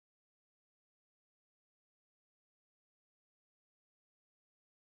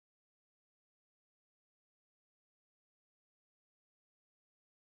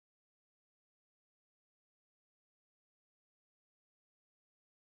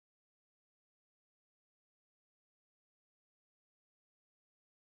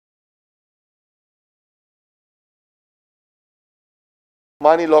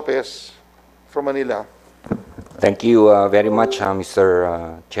Manny Lopez from Manila. Thank you very much,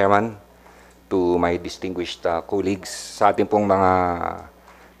 Mr. Chairman, to my distinguished colleagues. Sa ating pong mga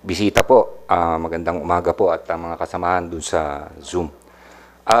bisita po, magandang umaga po at mga kasamahan dun sa Zoom.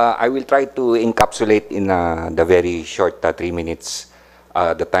 I will try to encapsulate in the very short 3 minutes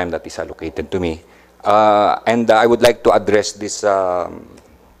the time that is allocated to me. And I would like to address this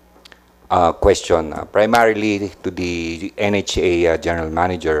question primarily to the NHA General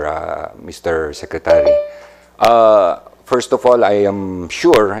Manager, Mr. Secretary. First of all, I am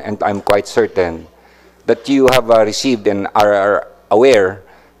sure and I'm quite certain that you have received and are aware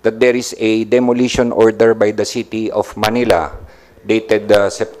that there is a demolition order by the City of Manila dated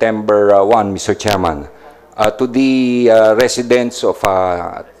September 1, Mr. Chairman, to the residents of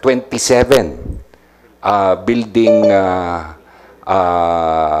 27 building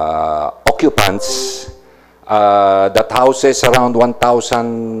occupants that houses around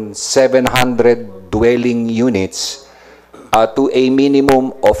 1,700 dwelling units to a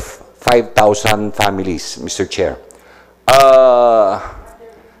minimum of 5,000 families, Mr. Chair.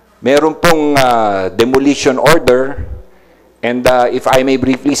 Meron pong demolition order, and if I may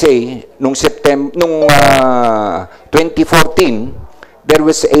briefly say, nung 2014, there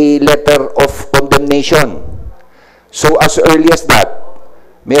was a letter of condemnation. So as early as that,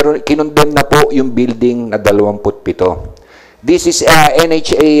 kinondemn na po yung building na 27. This is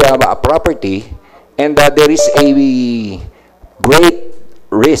NHA property, and there is a great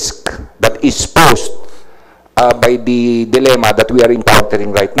risk that is posed by the dilemma that we are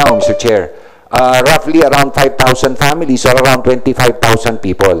encountering right now, Mr. Chair. Roughly around 5,000 families or around 25,000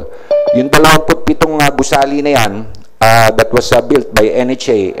 people. Yung 27 gusali na yan, that was built by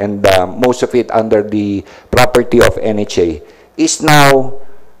NHA and most of it under the property of NHA is now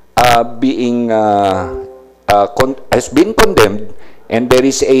has been condemned, and there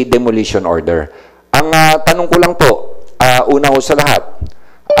is a demolition order. Ang tanong ko lang po, una ho sa lahat,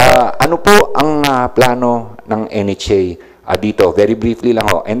 ano po ang plano ng NHA dito? Very briefly lang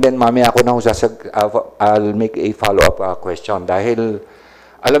ho. And then mamaya ako na ho I'll make a follow-up question dahil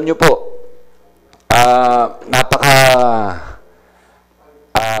alam nyo po,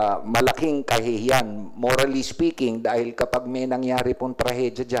 malaking kahihiyan, morally speaking, dahil kapag may nangyari pong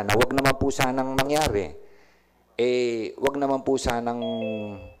trahedya dyan, na wag naman po sanang mangyari, wag naman po sanang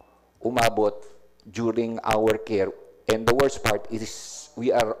umabot during our care. And the worst part is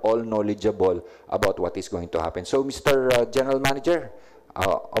we are all knowledgeable about what is going to happen. So, Mr. General Manager,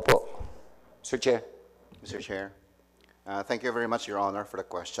 opo, Mr. Chair. Mr. Chair, thank you very much, Your Honor, for the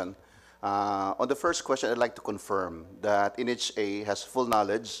question. On the first question, I'd like to confirm that NHA has full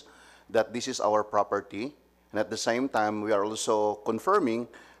knowledge that this is our property, and at the same time, we are also confirming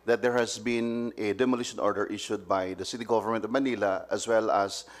that there has been a demolition order issued by the City Government of Manila as well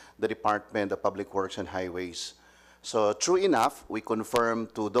as the Department of Public Works and Highways. So, true enough, we confirm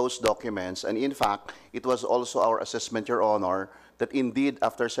to those documents, and in fact, it was also our assessment, Your Honor, that indeed,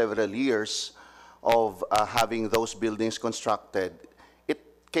 after several years of having those buildings constructed,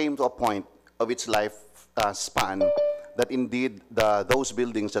 came to a point of its life span that indeed those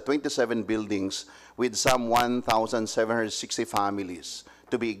buildings, the 27 buildings with some 1,760 families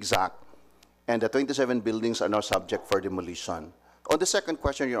to be exact, and the 27 buildings are now subject for demolition. On the second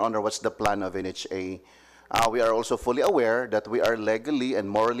question, Your Honor, what's the plan of NHA? We are also fully aware that we are legally and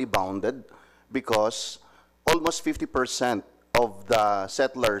morally bounded because almost 50% of the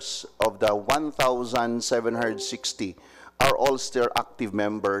settlers of the 1,760 are all still active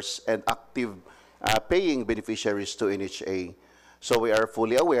members and active paying beneficiaries to NHA. So we are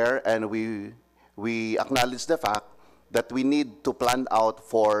fully aware, and we acknowledge the fact that we need to plan out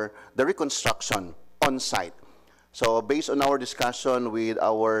for the reconstruction on site. So based on our discussion with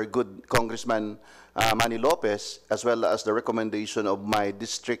our good Congressman Manny Lopez, as well as the recommendation of my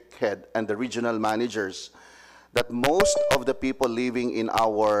district head and the regional managers, that most of the people living in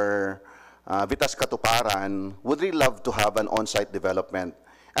our Vitas Katuparan would really love to have an on-site development.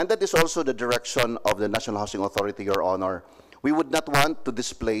 And that is also the direction of the National Housing Authority, Your Honor. We would not want to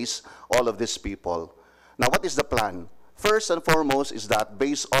displace all of these people. Now, what is the plan? First and foremost is that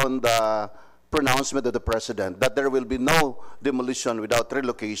based on the pronouncement of the President that there will be no demolition without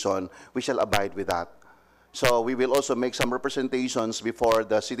relocation, we shall abide with that. So we will also make some representations before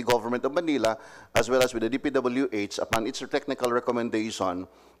the City Government of Manila as well as with the DPWH upon its technical recommendation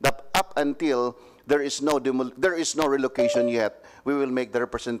that up until there is no relocation yet, we will make the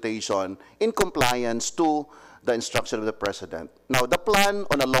representation in compliance to the instruction of the President. Now, the plan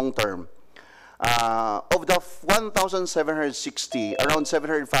on a long term, Of the 1,760, around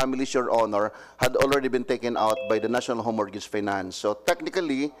 700 families, Your Honor, had already been taken out by the National Home Mortgage Finance. So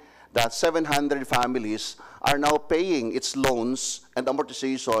technically, that 700 families are now paying its loans and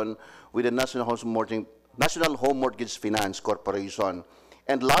amortization with the National Home Mortgage Finance Corporation.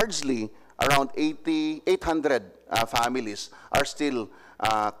 And largely, around 800 families are still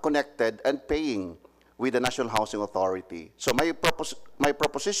connected and paying with the National Housing Authority. So my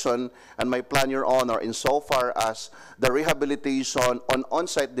proposition and my plan, Your Honor, insofar as the rehabilitation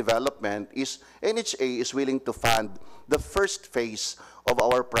on-site development is NHA is willing to fund the first phase of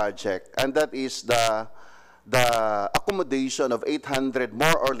our project, and that is the accommodation of 800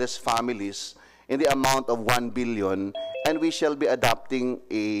 more or less families in the amount of 1 billion, and we shall be adopting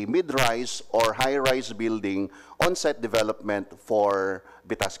a mid-rise or high-rise building on-site development for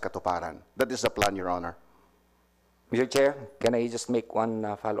Bitas Katuparan. That is the plan, Your Honor. Mr. Chair, can I just make one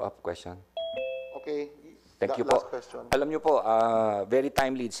follow-up question? Okay. Thank you Last po. question. Alam niyo po, very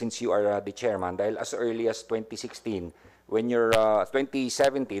timely since you are the chairman, dahil as early as 2016, when your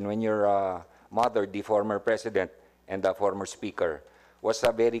 2017, when your mother, the former president and the former speaker, was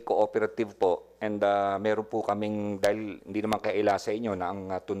very cooperative po, and meron po kaming, dahil hindi naman kaila sa inyo na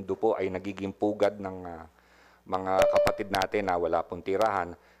ang Tondo po ay nagiging pugad ng mga kapatid natin na wala pong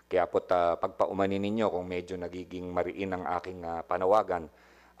tirahan, kaya po pagpaumanin ninyo kung medyo nagiging mariin ang aking panawagan.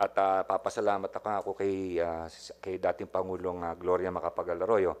 At papasalamat ako kay dating Pangulong Gloria Macapagal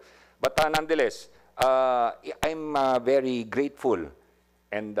Arroyo. But nonetheless, I'm very grateful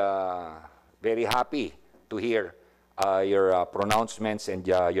and very happy to hear your pronouncements and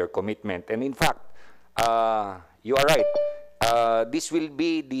your commitment. And in fact, you are right. This will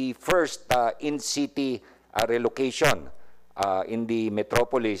be the first in-city relocation in the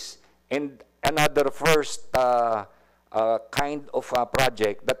metropolis, and another first kind of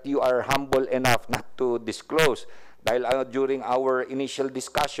project that you are humble enough not to disclose. Dahil during our initial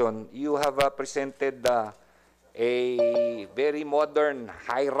discussion, you have presented a very modern,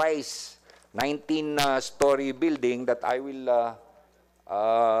 high-rise, 19-story building that I will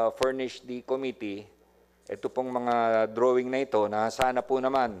furnish the committee. Ito pong mga drawing na ito na sana po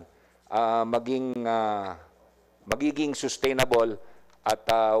naman magiging sustainable at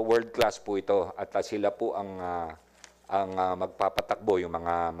world-class po ito. At sila po ang magpapatakbo, yung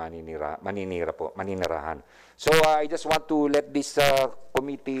mga maninirahan. So I just want to let this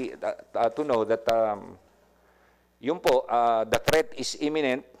committee to know that yun po, the threat is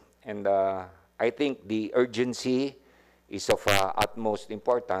imminent, and I think the urgency is of utmost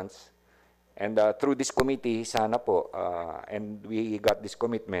importance. And through this committee, sana po, and we got this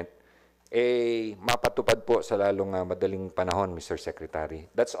commitment, mapatupad po sa lalong madaling panahon, Mr.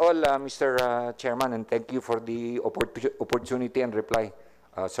 Secretary. That's all, Mr. Chairman, and thank you for the opportunity and reply,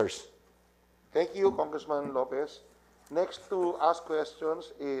 sirs. Thank you, Congressman Lopez. Next to ask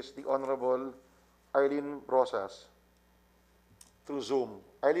questions is the Honorable Arlene Rosas through Zoom.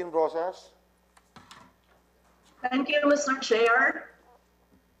 Arlene Rosas. Thank you, Mr. Chair.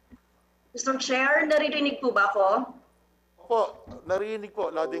 Mr. Chair, naririnig po ba ako? Opo, narinig po,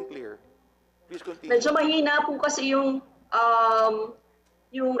 loud and clear. Please continue. Medyo mahina po kasi yung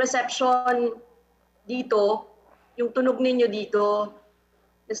reception dito, yung tunog ninyo dito,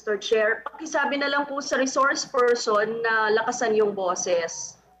 Mr. Chair. Pakisabi na lang po sa resource person na lakasan yung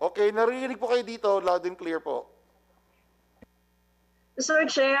boses. Okay, narinig po kayo dito, loud and clear po. Mr.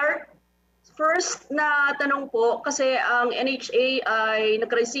 Chair, first na tanong po, kasi ang NHA ay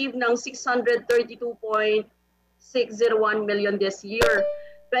nag-receive ng 632.601 million this year.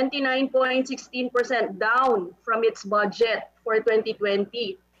 29.16% down from its budget for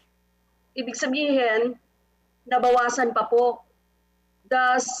 2020. Ibig sabihin, nabawasan pa po.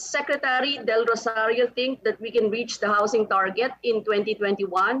 Does Secretary Del Rosario think that we can reach the housing target in 2021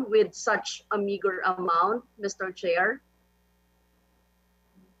 with such a meager amount, Mr. Chair?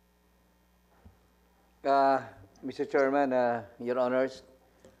 Mr. Chairman, Your Honors,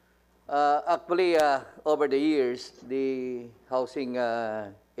 actually, over the years, the housing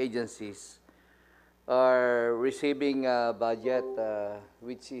agencies are receiving a budget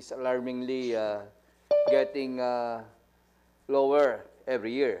which is alarmingly getting lower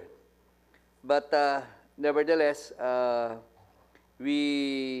every year. But nevertheless,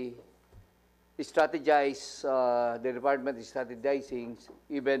 we strategize, the department is strategizing,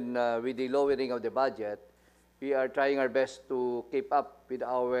 even with the lowering of the budget. We are trying our best to keep up with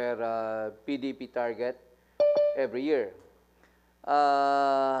our PDP target every year.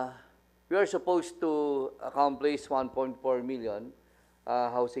 We are supposed to accomplish 1.4 million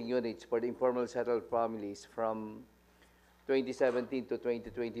housing units for the informal settled families from 2017 to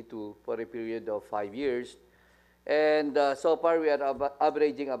 2022 for a period of 5 years. And so far, we are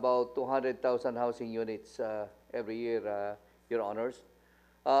averaging about 200,000 housing units every year, Your Honors.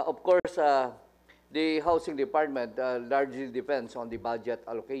 Of course, the housing department largely depends on the budget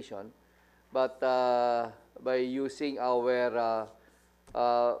allocation, but by using our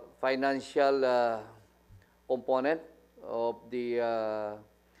financial component of the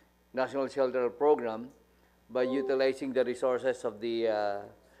National Shelter Program, by utilizing the resources of the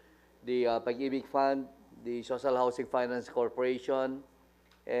Pag-ibig Fund, the Social Housing Finance Corporation,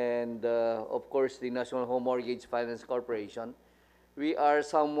 and of course the National Home Mortgage Finance Corporation, we are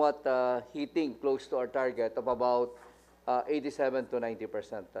somewhat hitting close to our target of about 87 to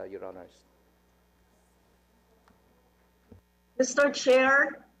 90%, Your Honors. Mr.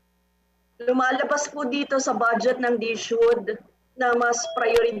 Chair, lumalabas po dito sa budget ng DHSUD na mas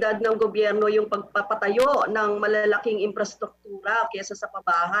prioridad ng gobyerno yung pagpapatayo ng malalaking infrastruktura kaysa sa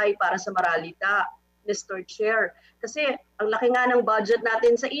pabahay para sa maralita, Mr. Chair. Kasi ang laki nga ng budget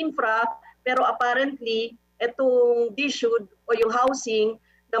natin sa infra, pero apparently, itong DHSUD o yung housing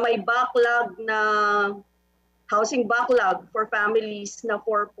na may backlog na housing backlog for families na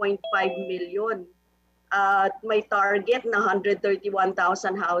 4.5 million. At may target na 131,000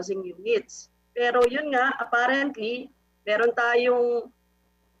 housing units. Pero yun nga, apparently, meron tayong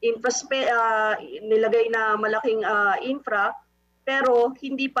nilagay na malaking infra, pero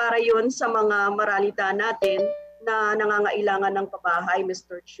hindi para yun sa mga maralita natin na nangangailangan ng pabahay,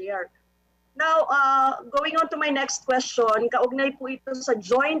 Mr. Chair. Now, going on to my next question, kaugnay po ito sa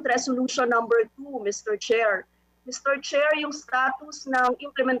Joint Resolution number 2, Mr. Chair. Mr. Chair, yung status ng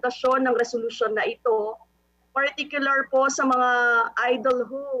implementasyon ng resolution na ito, particular po sa mga idle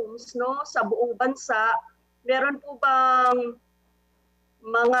homes, no, sa buong bansa, meron po bang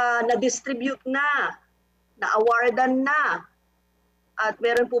mga na-distribute na, na-awardan na, at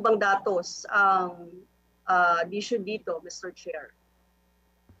meron po bang datos ang DHSUD dito, Mr. Chair?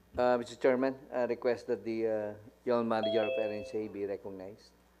 Mr. Chairman, I request that the General Manager of NHA be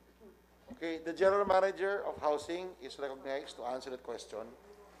recognized. Okay, the General Manager of Housing is recognized to answer that question.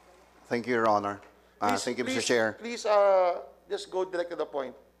 Thank you, Your Honor. Thank you, Mr. Chair. Please just go direct to the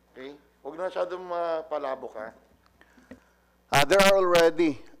point. Okay? Huwag na masyadong palabok, ha? There are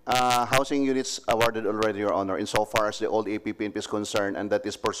already housing units awarded already, Your Honor, insofar as the old APPNP is concerned, and that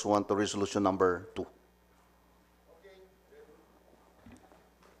is pursuant to resolution number 2.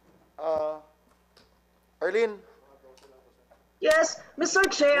 Arlene? Yes, Mr.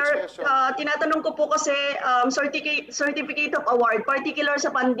 Chair, Next question. tinatanong ko po kasi certificate of award, particular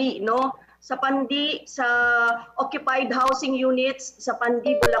sa Pandi, no? Sa Pandi, sa occupied housing units sa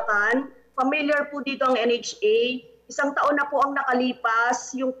Pandi, Bulacan. Familiar po dito ang NHA. Isang taon na po ang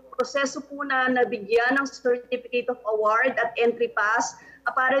nakalipas, yung proseso po na nabigyan ng certificate of award at entry pass,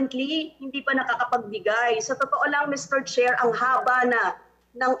 apparently, hindi pa nakakapagbigay. Sa totoo lang, Mr. Chair, ang haba na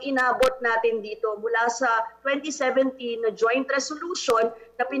ng inabot natin dito mula sa 2017 na joint resolution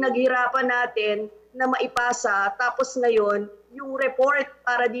na pinaghirapan natin na maipasa. Tapos ngayon, yung report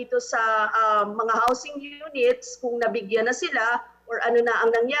para dito sa mga housing units, kung nabigyan na sila or ano na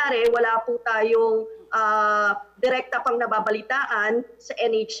ang nangyari, wala po tayong direkta pang nababalitaan sa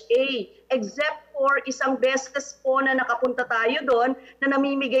NHA. Except for isang beses po na nakapunta tayo doon na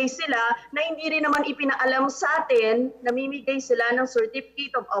namimigay sila na hindi rin naman ipinaalam sa atin, namimigay sila ng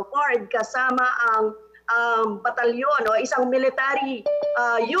certificate of award kasama ang batalyon o isang military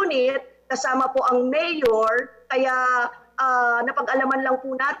unit, kasama po ang mayor, kaya napag-alaman lang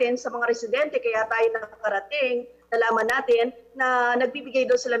po natin sa mga residente, kaya tayo nakarating, nalaman natin na nagbibigay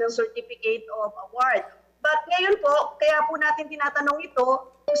daw sila ng certificate of award. But ngayon po, kaya po natin tinatanong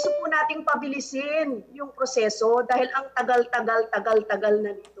ito, gusto po nating pabilisin yung proseso dahil ang tagal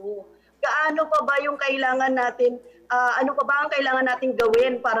na nito. Gaano pa ba yung kailangan natin, ano pa ba ang kailangan nating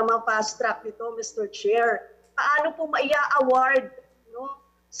gawin para ma-fast track nito, Mr. Chair? Paano po maia-award, no,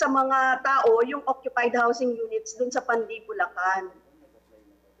 sa mga tao yung occupied housing units dun sa Pandi, Bulacan?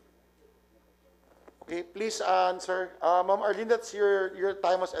 Okay, please answer. Ma'am Arlene, that's your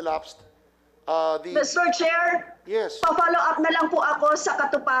time has elapsed. Mr. Chair, Yes. pa-follow up na lang po ako sa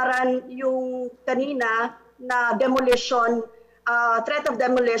katuparan yung kanina na demolition, threat of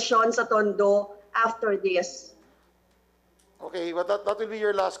demolition sa Tondo after this. Okay, but that will be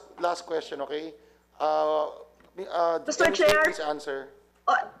your last question, okay? Mr. NHA, Chair. please answer.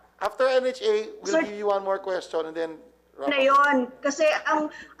 O, After NHA, we'll Sir. give you one more question and then wrap na up. yun. Kasi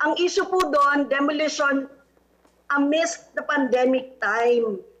ang issue po doon, demolition amidst the pandemic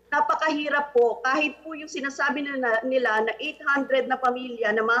time. Napakahirap po. Kahit po yung sinasabi nila na 800 na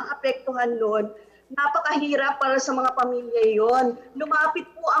pamilya na maapektuhan noon, napakahirap para sa mga pamilya yon. Lumapit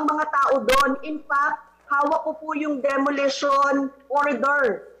po ang mga tao doon. In fact, hawak ko po yung demolition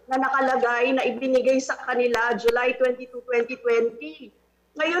order na nakalagay na ibinigay sa kanila July 22, 2020.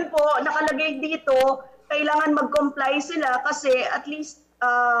 Ngayon po, nakalagay dito, kailangan mag-comply sila kasi at least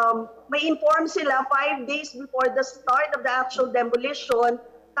may inform sila 5 days before the start of the actual demolition.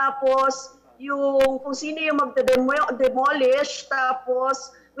 Tapos, yung kung sino yung magde-demolish,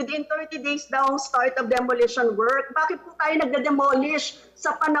 tapos within 30 days daw ang start of demolition work. Bakit po tayo nagde-demolish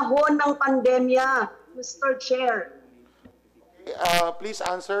sa panahon ng pandemya, Mr. Chair? Please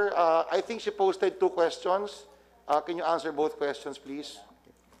answer. I think she posted 2 questions. Can you answer both questions, please?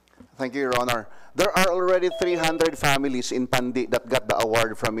 Thank you, Your Honor. There are already 300 families in Pandi that got the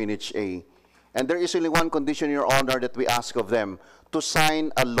award from NHA. And there is only one condition, Your Honor, that we ask of them, to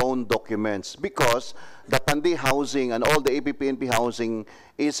sign a loan documents, because the Pandi housing and all the APPNP housing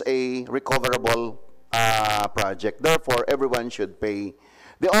is a recoverable project. Therefore, everyone should pay.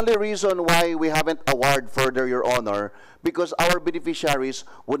 The only reason why we haven't awarded further, Your Honor, because our beneficiaries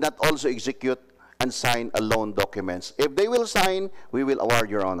would not also execute and sign a loan documents. If they will sign, we will award,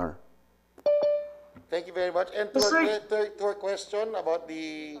 Your Honor. Thank you very much. And to her question about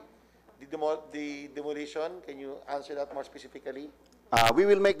the demolition, can you answer that more specifically? We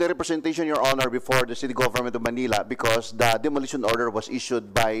will make the representation, Your Honor, before the City Government of Manila, because the demolition order was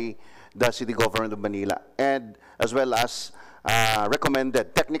issued by the City Government of Manila, and as well as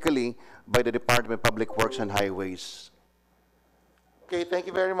recommended technically by the Department of Public Works and Highways. Okay, thank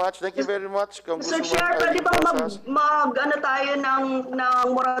you very much. Thank you very much, Mr. Chair, pwede ba mag-ano tayo ng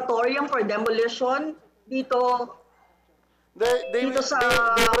moratorium for demolition dito? They sa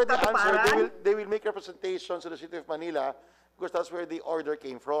already answered. katuparan? They will make representations to the City of Manila because that's where the order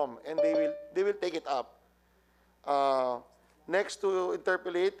came from, and they will take it up. Next to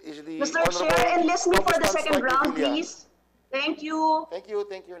interpolate is the Mr. Chair, enlist me for the Congressman second Strike round, Revilla. please. Thank you. Thank you,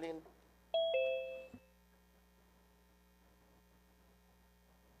 Lynn.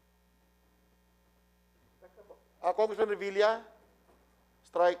 Congressman Revilla,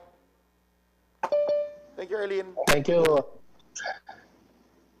 strike. Thank you, Arlene. Thank you.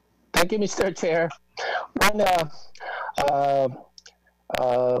 Thank you, Mr. Chair.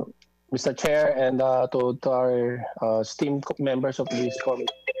 Mr. Chair, and to our esteemed members of this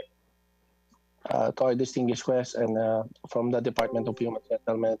committee, to our distinguished guests, and from the Department of Human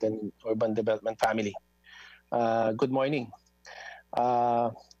Settlement and Urban Development family. Good morning.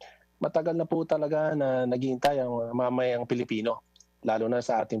 Matagal na po talaga na naghihintay ang mamayang Pilipino, lalo na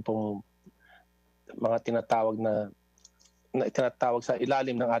sa ating pong mga tinatawag sa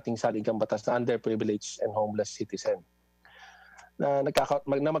ilalim ng ating saligang batas na underprivileged and homeless citizen. Na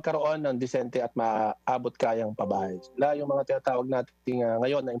magkaroon ng disente at maabot kayang pabahay. Sila yung mga tinatawag natin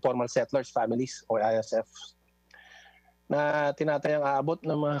ngayon na informal settlers families or ISFs. Na tinatayang aabot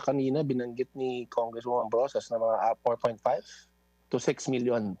ng mga kanina binanggit ni Congresswoman Brosas na mga 4.5 to 6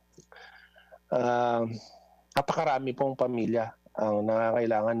 million. Napakarami pong pamilya ang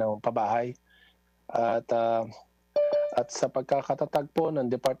nangangailangan ng pabahay. At sa pagkakatatag po ng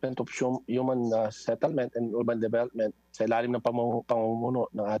Department of Human Settlement and Urban Development sa ilalim ng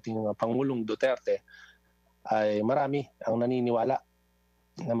pamumuno ng ating Pangulong Duterte, ay marami ang naniniwala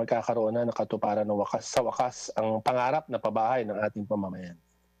na magkakaroon na ng katuparan ng sa wakas ang pangarap na pabahay ng ating pamamayan.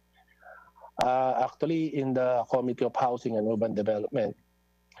 Actually, in the Committee of Housing and Urban Development,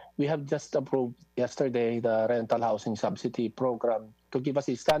 we have just approved yesterday the rental housing subsidy program to give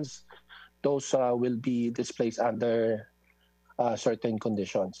assistance. Those will be displaced under certain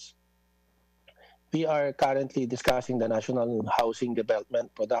conditions. We are currently discussing the National Housing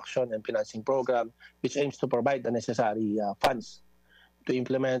Development Production and Financing Program, which aims to provide the necessary funds to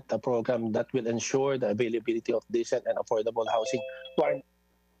implement a program that will ensure the availability of decent and affordable housing to our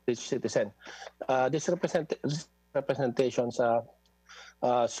citizens. This representation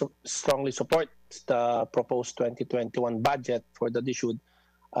strongly supports the proposed 2021 budget for the DHSUD.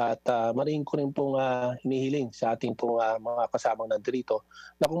 At maring ko rin pong hinihiling sa ating pong mga kasamang nandito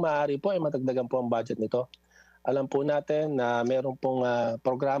na kung maaari po ay matagdagan po ang budget nito. Alam po natin na meron pong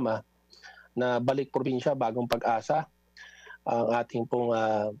programa na Balik Probinsya, Bagong Pag-asa, ang ating pong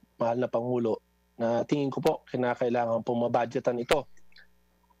mahal na Pangulo, na tingin ko po kinakailangan pong mabudgetan ito.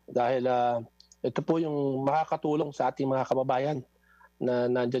 Dahil ito po yung makakatulong sa ating mga kababayan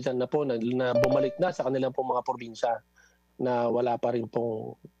na nandiyan na po, na bumalik na sa kanilang pong mga probinsya na wala pa rin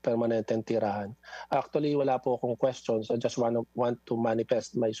pong permanenteng tirahan. Actually, wala po akong questions. I just want to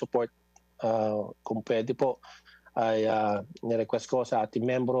manifest my support. Kung pwede po, ay nirequest ko sa ating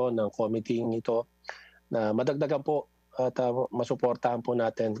membro ng committee ito na madagdagan po at masuportahan po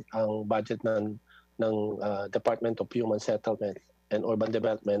natin ang budget ng ng Department of Human Settlement and Urban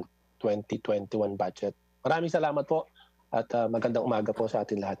Development 2021 budget. Maraming salamat po at magandang umaga po sa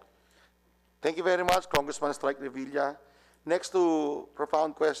atin lahat. Thank you very much, Congressman Strike Revilla. Next to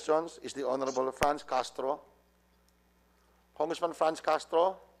propound questions is the Honorable Franz Castro. Congressman Franz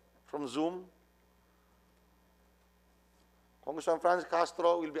Castro from Zoom. Congressman Franz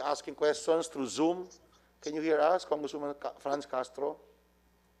Castro will be asking questions through Zoom. Can you hear us, Congressman Franz Castro?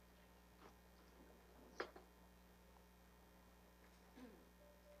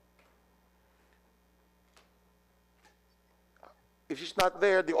 If she's not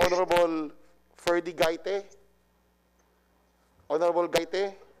there, the Honorable Ferdy Gaite. Honorable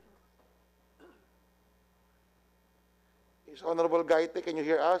Gaite? Is Honorable Gaite, can you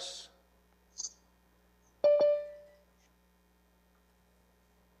hear us?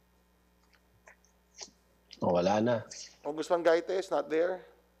 Oh, wala na. Congressman Gaite is not there.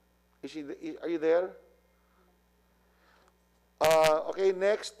 Are you there? Okay,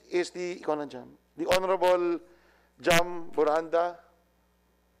 next is the Honorable Jam Boranda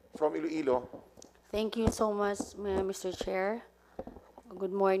from Iloilo. Thank you so much, Mr. Chair.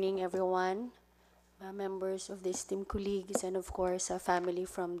 Good morning, everyone, members of the esteemed colleagues, and of course, family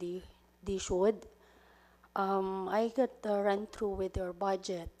from the DHSUD. I got run through with your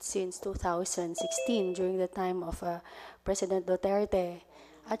budget since 2016 during the time of President Duterte.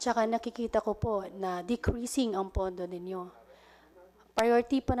 At saka nakikita ko po na decreasing ang pondo ninyo.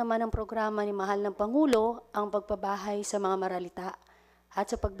 Priority pa naman ng programa ni Mahal ng Pangulo ang pagpabahay sa mga maralita at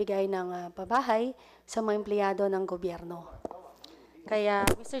sa pagbigay ng pabahay sa mga empleyado ng gobyerno. Kaya,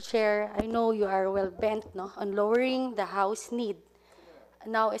 Mr. Chair, I know you are well bent on lowering the house need,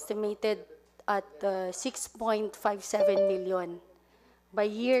 now estimated at 6.57 million by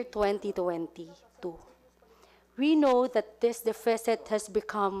year 2022. We know that this deficit has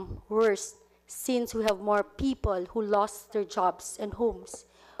become worse since we have more people who lost their jobs and homes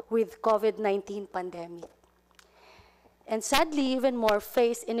with COVID-19 pandemic. And sadly, even more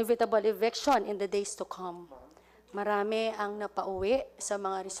face inevitable eviction in the days to come. Marami ang napauwi sa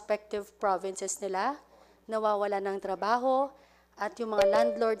mga respective provinces nila, nawawala ng trabaho, at yung mga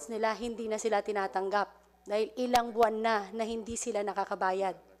landlords nila hindi na sila tinatanggap dahil ilang buwan na hindi sila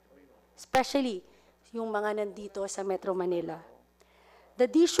nakakabayad. Especially yung mga nandito sa Metro Manila. The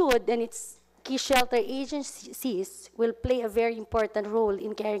DHSUD and its key shelter agencies will play a very important role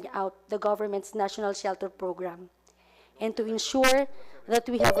in carrying out the government's National Shelter Program and to ensure that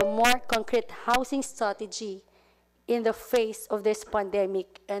we have a more concrete housing strategy in the face of this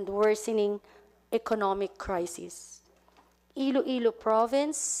pandemic and worsening economic crisis. Iloilo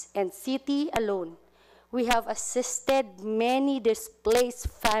Province and City alone, we have assisted many displaced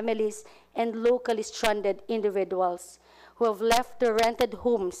families and locally stranded individuals who have left their rented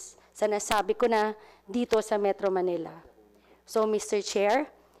homes sa nasabi ko na dito sa Metro Manila. So, Mr. Chair,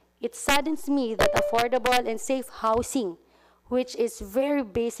 it saddens me that affordable and safe housing, which is very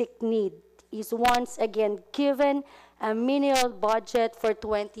basic need, is once again given a minimal budget for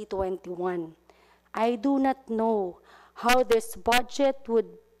 2021. I do not know how this budget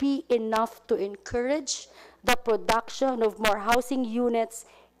would be enough to encourage the production of more housing units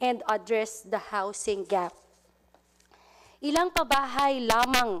and address the housing gap. Ilang pabahay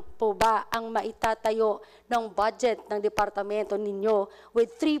lamang po ba ang maitatayo ng budget ng departamento ninyo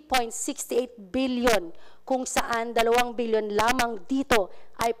with 3.68 billion kung saan 2 billion lamang dito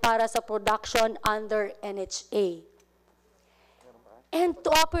ay para sa production under NHA? And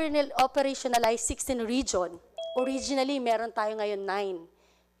to operationalize 16 region, originally meron tayo ngayon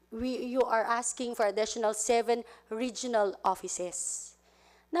 9. You are asking for additional 7 regional offices.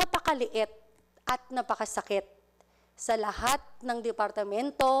 Napakaliit at napakasakit sa lahat ng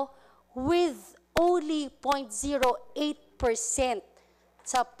departamento with only 0.08%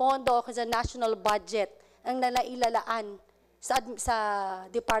 sa pondo sa national budget ang nalailalaan sa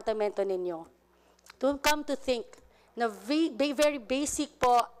departamento ninyo. To come to think, na very basic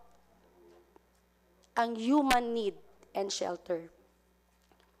po ang human need and shelter.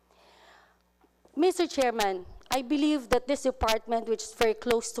 Mr. Chairman, I believe that this department, which is very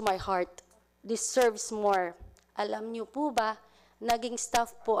close to my heart, deserves more. Alam niyo po ba, naging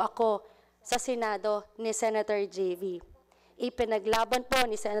staff po ako sa Senado ni Senator JV. Ipinaglaban po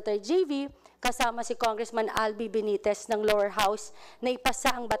ni Senator JV kasama si Congressman Albi Benitez ng Lower House na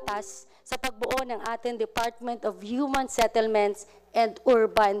ipasa ang batas sa pagbuo ng ating Department of Human Settlements and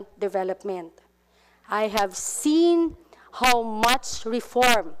Urban Development. I have seen how much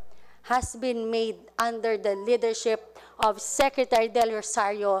reform has been made under the leadership of Secretary Del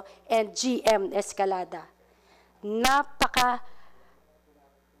Rosario and GM Escalada.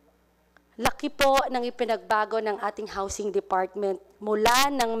 Laki po ng ipinagbago ng ating housing department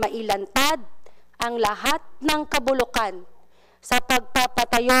mula nang mailantad ang lahat ng kabulukan sa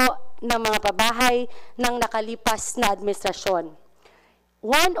pagpapatayo ng mga pabahay ng nakalipas na administrasyon.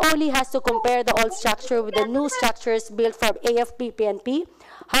 One only has to compare the old structure with the new structures built from AFP-PNP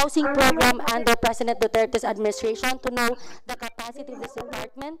housing program under President Duterte's administration to know the capacity of this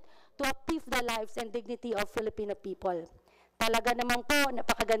department to uplift the lives and dignity of Filipino people. Talaga naman po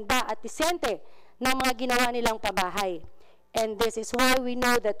napakaganda at disente ng mga ginawa nilang pabahay. And this is why we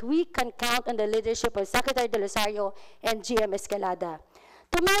know that we can count on the leadership of Secretary De Rosario and GM Escalada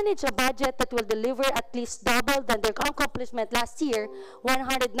to manage a budget that will deliver at least double than their accomplishment last year,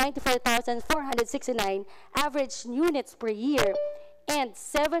 194,469 average units per year, and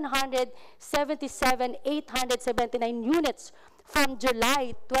 777,879 units from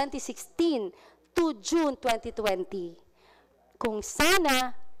July 2016 to June 2020. Kung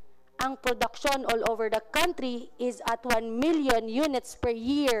sana ang production all over the country is at 1 million units per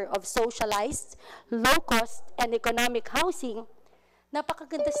year of socialized, low-cost, and economic housing,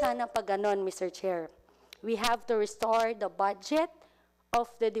 napakaganda sana pag ganon, Mr. Chair. We have to restore the budget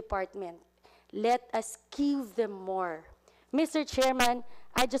of the department. Let us give them more. Mr. Chairman,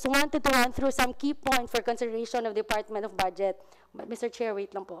 I just wanted to run through some key points for consideration of Department of Budget. But Mr. Chair,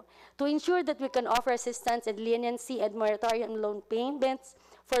 wait lang po. To ensure that we can offer assistance and leniency and moratorium loan payments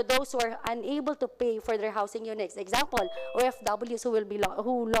for those who are unable to pay for their housing units. Example, OFWs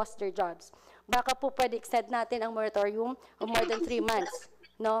who lost their jobs. Baka po pwede extend natin ang moratorium of more than 3 months,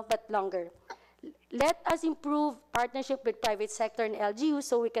 no, but longer. Let us improve partnership with private sector and LGUs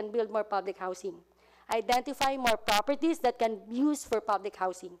so we can build more public housing. Identify more properties that can be used for public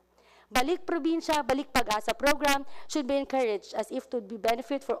housing. Balik Probinsya, Balik Pag-asa program should be encouraged as if it would be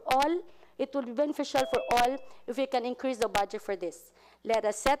beneficial for all if we can increase the budget for this. Let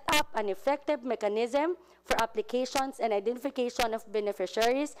us set up an effective mechanism for applications and identification of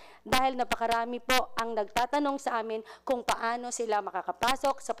beneficiaries dahil napakarami po ang nagtatanong sa amin kung paano sila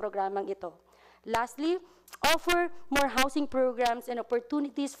makakapasok sa programang ito. Lastly, offer more housing programs and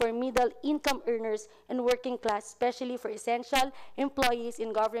opportunities for middle-income earners and working class, especially for essential employees in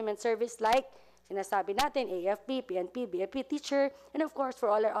government service like sinasabi natin, AFP, PNP, BFP, teacher, and of course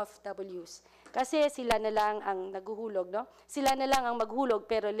for all our OFWs. Kasi sila na lang ang naguhulog, no? Sila na lang ang maghulog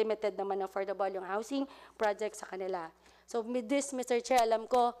pero limited naman affordable yung housing project sa kanila. So with this, Mr. Chair, alam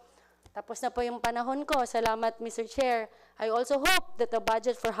ko, tapos na po yung panahon ko. Salamat, Mr. Chair. I also hope that the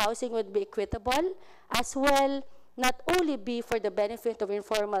budget for housing would be equitable as well, not only be for the benefit of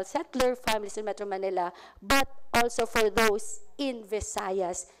informal settler families in Metro Manila, but also for those in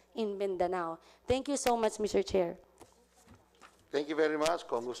Visayas, in Mindanao. Thank you so much, Mr. Chair. Thank you very much,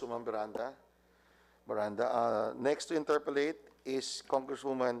 Congresswoman Miranda. Next to interpolate is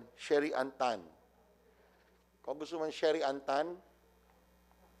Congresswoman Sherry Antan. Congresswoman Sherry Antan.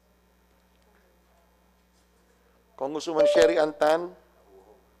 Congresswoman Sherry Antan.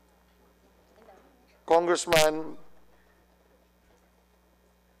 Congressman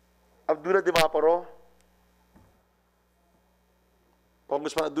Abdullah Dimaporo.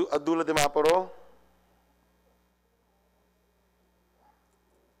 Congressman Abdullah Dimaporo.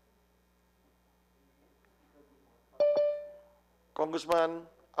 Congressman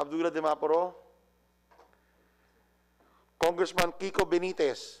Abdullah Dimaporo. Congressman Kiko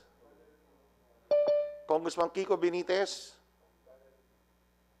Benitez. Congressman Kiko Benitez.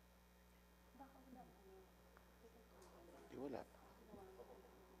 Wala.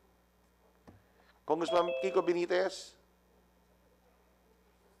 Congressman Kiko Benitez.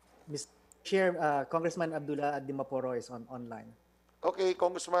 Mr. Chair, Congressman Abdullah Dimaporo is online. Okay,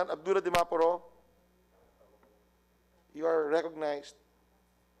 Congressman Abdullah Dimaporo. You are recognized.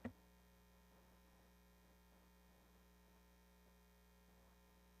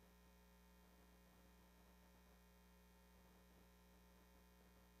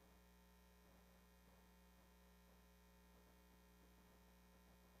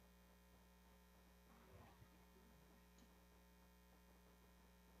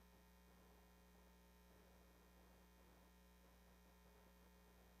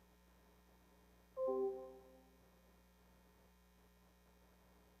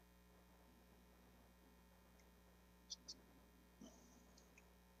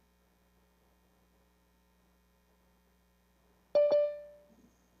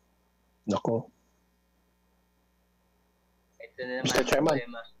 Nako. Ito na naman Mr. ang Chairman.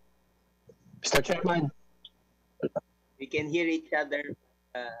 problema. Mr. Chairman. We can hear each other.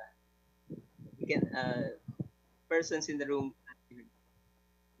 We can, persons in the room.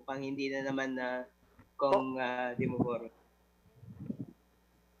 Mukhang hindi na naman na Kong Dimaporo.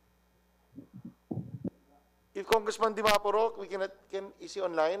 If Congressman Dimaporo, is he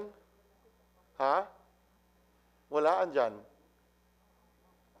online? Ha? Wala, andyan.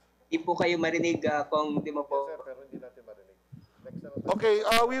 Hindi po kayo marinig kung di mo po. Okay,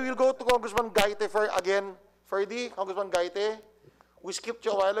 we will go to Congressman Gaite again. Ferdy, Congressman Gaite, we skipped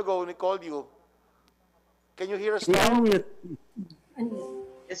you a while ago when we called you. Can you hear us now?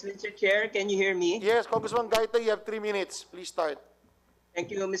 Yes, Mr. Chair, can you hear me? Yes, Congressman Gaite, you have 3 minutes. Please start. Thank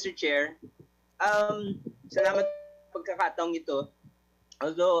you, Mr. Chair. Salamat pagkakataong ito.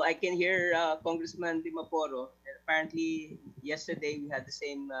 Although I can hear Congressman Dimaporo, apparently yesterday we had the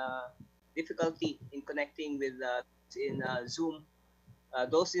same difficulty in connecting with in Zoom.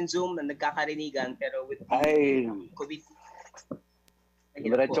 Those in Zoom na nagkakarinigan pero with COVID.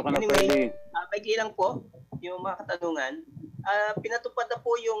 Diretso ka na, Anyway, Freddy. maikli lang po yung mga katanungan. Pinatupad na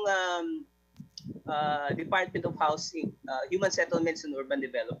po yung Department of Housing, Human Settlements and Urban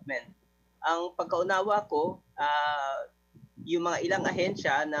Development. Ang pagkaunawa ko, yung mga ilang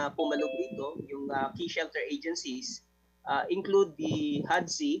ahensya na pumalog dito, yung key shelter agencies, include the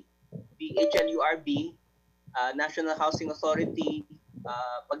HUD, the HLURB, National Housing Authority,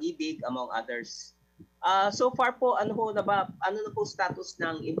 Pag-ibig, among others. So far po, ano na po status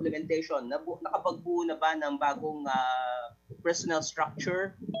ng implementation? Nakapagbuo na ba ng bagong personnel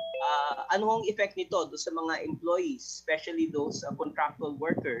structure? Ano ang effect nito sa mga employees, especially those contractual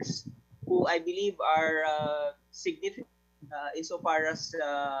workers who I believe are significant insofar as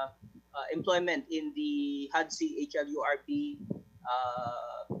employment in the HUD, HLURB,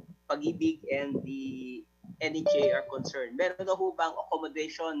 Pag-ibig, and the NHA are concerned? Meron na ho bang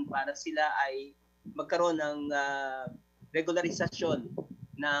accommodation para sila ay magkaroon ng regularisasyon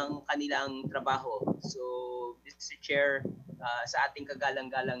ng kanilang trabaho? So, Mr. Chair, sa ating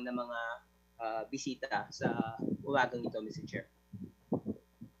kagalang-galang na mga bisita sa umagang ito, Mr. Chair.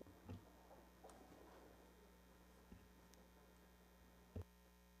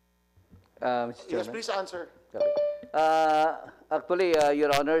 Mr. Yes, Chairman. please answer. Okay. Actually,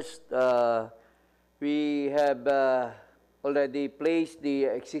 Your Honors, we have already placed the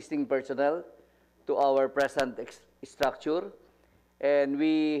existing personnel to our present structure, and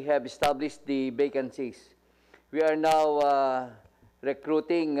we have established the vacancies. We are now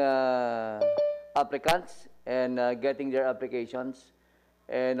recruiting applicants and getting their applications,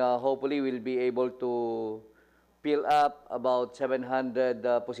 and hopefully we'll be able to fill up about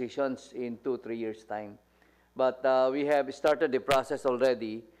 700 positions in 2-3 years' time. But we have started the process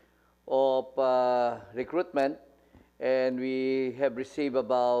already of recruitment, and we have received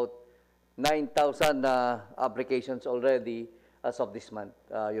about 9,000 applications already as of this month,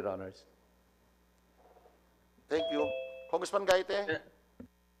 Your Honors. Thank you. Congressman Gaite?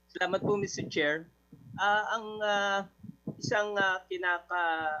 Salamat po, Mr. Chair. Ang isang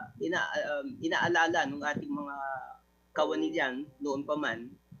inaalala ng ating mga kawani diyan noon pa man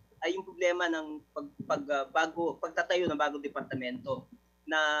ay yung problema ng pagtatayo ng bagong departamento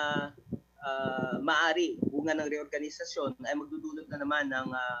na maari bunga ng reorganisasyon ay magdudulot na naman ng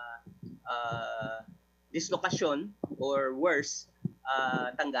dislokasyon or worse,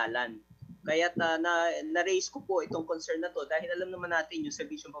 tanggalan. Kaya na-raise ko po itong concern na to dahil alam naman natin yung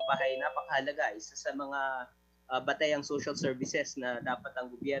serbisyong pabahay napakahalaga, isa sa mga batayang social services na dapat ang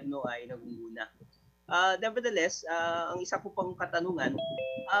gobyerno ay nangunguna. Nevertheless, ang isa ko pang katanungan,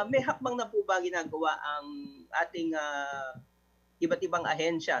 may hakbang na po ba ginagawa ang ating iba't ibang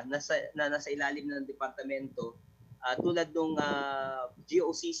ahensya na nasa ilalim ng departamento tulad ng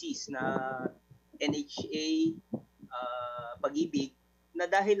GOCCs na NHA, Pag-ibig, na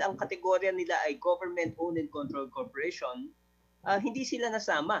dahil ang kategorya nila ay Government-Owned and Controlled Corporation, hindi sila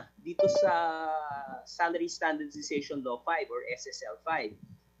nasama dito sa Salary Standardization Law 5 or SSL 5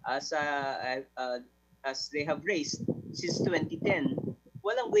 as they have raised since 2010.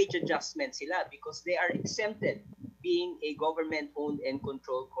 Walang wage adjustment sila because they are exempted being a government-owned and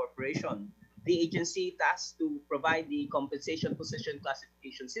controlled corporation. The agency tasked to provide the Compensation Position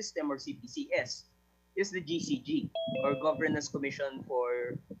Classification System or CPCS is the GCG or Governance Commission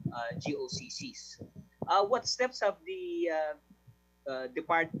for GOCCs. What steps have the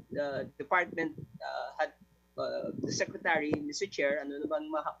department had the secretary, Mr. Chair, ano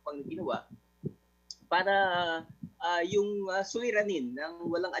naman mahakbang na ginawa para yung suliranin ng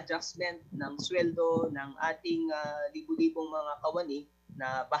walang adjustment ng sweldo ng ating libu-libong mga kawani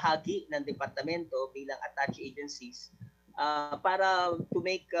na bahagi ng departamento bilang attached agencies para to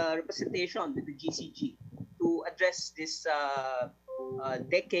make representation with the GCG to address this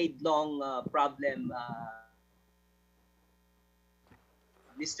decade-long problem,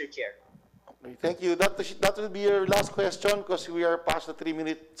 Mr. Chair. Okay, thank you. That will be your last question because we are past the 3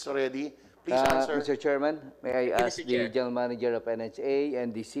 minutes already. Please answer. Mr. Chairman, may I you, ask Mr. the Chair. General Manager of NHA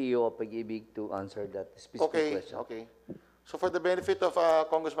and the CEO of Pag-ibig to answer that specific Okay, question? okay. So for the benefit of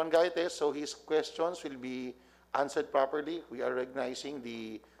Congressman Gaites, so his questions will be answered properly. We are recognizing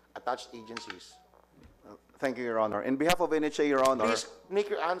the attached agencies. Thank you, Your Honor. In behalf of NHA, Your Honor. Please make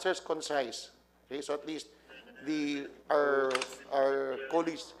your answers concise. Okay, so at least our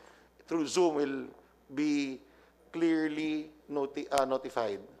colleagues through Zoom will be clearly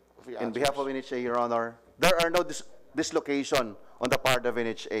notified of your In answers. behalf of NHA, Your Honor, there are no dislocation on the part of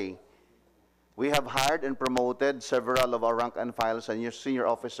NHA. We have hired and promoted several of our rank and files and senior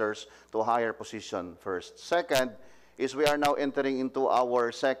officers to a higher position first. Second is we are now entering into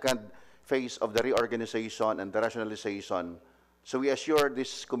our second phase of the reorganization and the rationalization. So we assure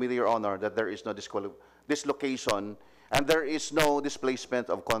this committee, Your Honor, that there is no dislocation and there is no displacement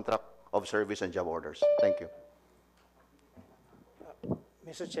of contract of service and job orders. Thank you.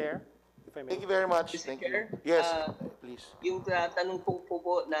 Mr. Chair, if I may. Thank you very much. Mr. Thank Chair, you. Yes, please. Yung tanong po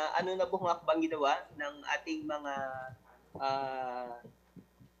na ano na buong hakbang ginawa ng ating mga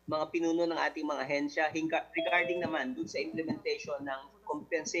pinuno ng ating mga ahensya regarding naman dun sa implementation ng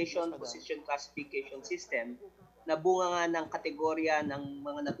compensation position classification system na bunga nga ng kategorya ng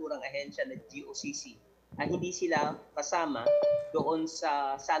mga naturang ahensya na GOCC na hindi sila kasama doon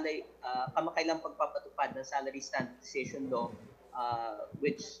sa salary, kamakailang pagpapatupad ng salary standardization law,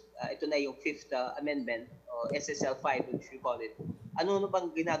 which ito na yung 5th amendment o SSL 5 which we call it. Ano bang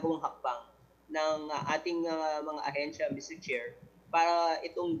ginagawang hakbang ng ating mga ahensya, Mr. Chair, para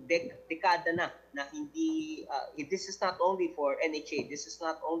itong dekada na hindi this is not only for NHA, this is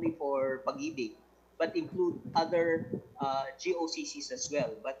not only for Pag-ibig, but include other GOCCs as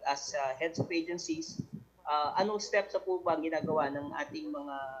well. But as heads of agencies, anong steps po ba ginagawa ng ating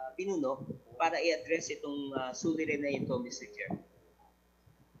mga pinuno para i-address itong suliranin na ito, Mr. Chair?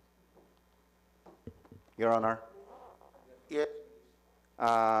 Your Honor. Yeah.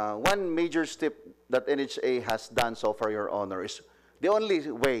 One major step that NHA has done so far, Your Honor, is the only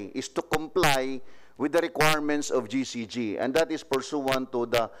way is to comply with the requirements of GCG, and that is pursuant to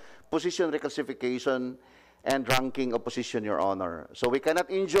the position reclassification and ranking of position, Your Honor. So we cannot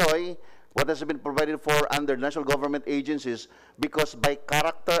enjoy what has been provided for under national government agencies because by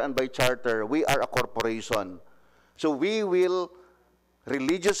character and by charter, we are a corporation. So we will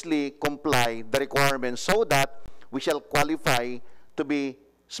religiously comply the requirements so that we shall qualify to be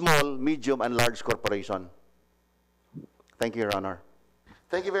small, medium, and large corporation. Thank you, Your Honor.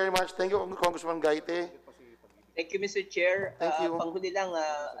 Thank you very much. Thank you, Congressman Gaite. Thank you, Mr. Chair. Thank you. Panghuli lang,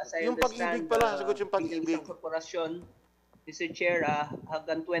 as I Yung understand, Pag-ibig pala, sagot yung Pag-ibig. bilang isang korporasyon, Mr. Chair,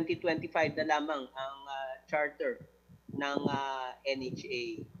 hanggang 2025 na lamang ang charter ng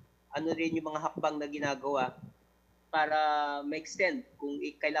NHA. Ano rin yung mga hakbang na ginagawa para ma-extend, kung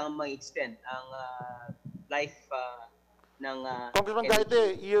kailangan ma-extend ang life ng Congressman NHA. Gaite,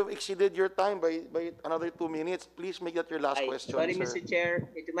 you've exceeded your time by another 2 minutes. Please make that your last question, Sorry, sir. Mr.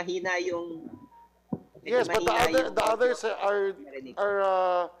 Chair. Ito mahina yung... Yes, but the others are Narinig.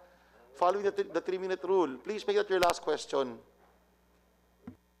 following the 3-minute rule. Please make that your last question.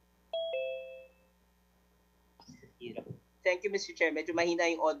 Thank you, Mr. Chair. Medyo mahina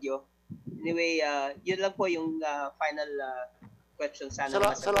yung audio. Anyway, yun lang po yung final question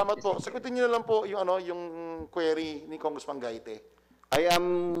sana. Salamat po. Sagutin niyo na lang po yung yung query ni Congressman Gaite. I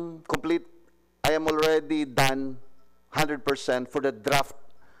am already done 100% for the draft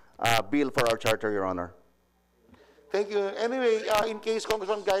bill for our charter, Your Honor. Thank you. Anyway, in case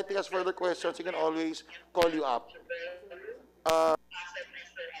Congressman Gaite has further questions, he can always call you up.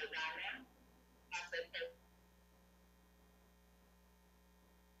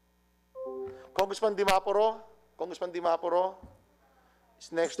 Congressman Dimaporo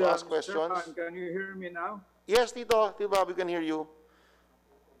is next to ask questions. Can you hear me now? Yes, Tito Bob, we can hear you.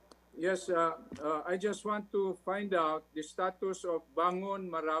 Yes, I just want to find out the status of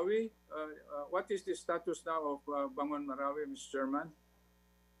Bangon Marawi. What is the status now of Bangon Marawi, Mr. Chairman?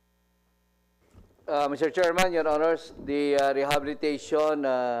 Mr. Chairman, Your Honors, the rehabilitation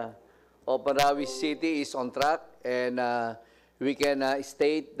of Marawi City is on track, and we can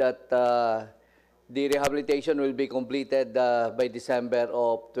state that the rehabilitation will be completed by December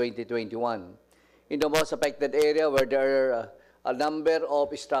of 2021. In the most affected area where there are a number of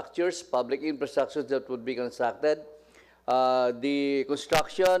structures, public infrastructures that would be constructed, the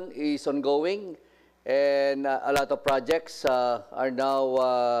construction is ongoing, and a lot of projects are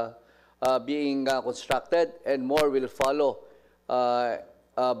now being constructed, and more will follow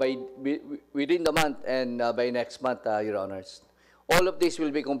within the month and by next month, Your Honors. All of this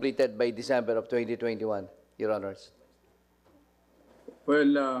will be completed by December of 2021, Your Honors.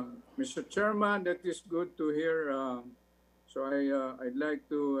 Well, Mr. Chairman, that is good to hear. So I'd like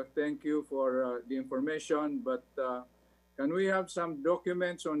to thank you for the information, but can we have some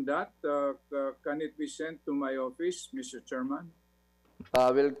documents on that? Can it be sent to my office, Mr. Chairman?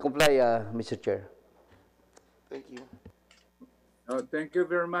 Will comply, Mr. Chair. Thank you. Thank you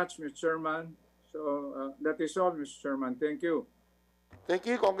very much, Mr. Chairman. So that is all, Mr. Chairman. Thank you. Thank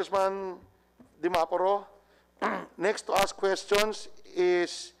you, Congressman Dimaporo. Next to ask questions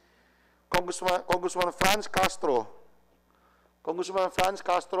is Congressman Franz Castro. Congressman Franz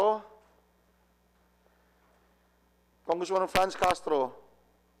Castro. Congressman Franz Castro.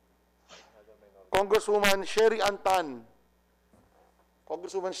 Congresswoman Sherry Antan.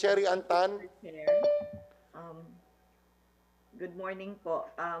 Congresswoman Sherry Antan. Chair. Good morning po.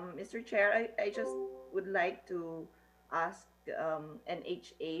 Mr. Chair, I just would like to ask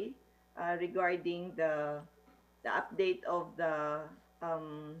NHA regarding the update of the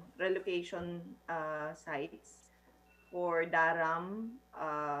relocation sites for Daram,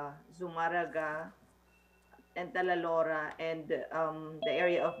 Zumaraga, and Talalora, and the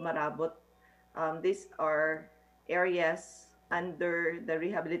area of Marabot. These are areas under the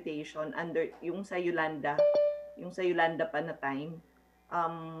rehabilitation, under yung sa Yolanda pa na time.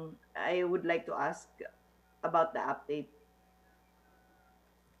 I would like to ask about the update.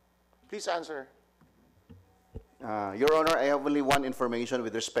 Please answer. Your Honor, I have only one information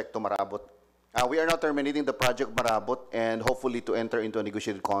with respect to Marabot. We are now terminating the project Marabot and hopefully to enter into a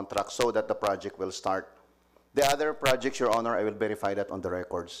negotiated contract so that the project will start. The other projects, Your Honor, I will verify that on the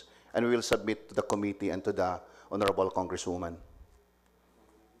records and we will submit to the committee and to the Honorable Congresswoman.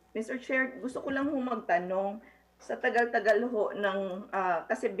 Mr. Chair, gusto ko lang magtanong, sa tagal-tagal ho ng,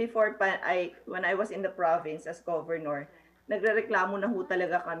 kasi before pa, when I was in the province as governor, nagrereklamo na ho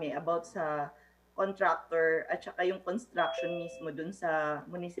talaga kami about sa contractor at saka yung construction mismo dun sa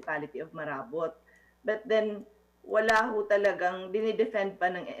municipality of Marabot. But then, wala ho talagang dinidefend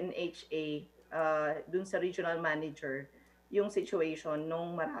pa ng NHA dun sa regional manager yung situation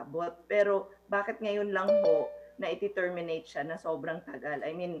nung Marabot. Pero bakit ngayon lang ho na iti-terminate siya na sobrang tagal?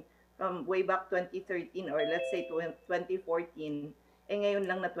 I mean, way back 2013 or let's say 2014, ngayon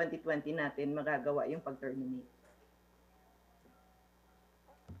lang na 2020 natin magagawa yung pag-terminate.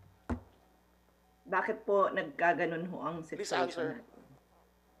 Bakit po nagkaganon ho ang situation natin?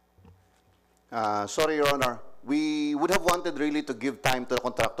 Sorry, Your Honor. We would have wanted really to give time to the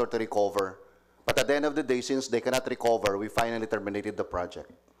contractor to recover. But at the end of the day, since they cannot recover, we finally terminated the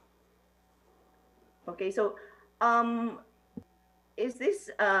project. Okay, so is this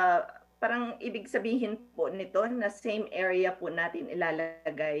parang ibig sabihin po nito na same area po natin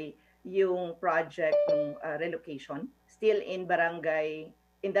ilalagay yung project ng relocation still in barangay,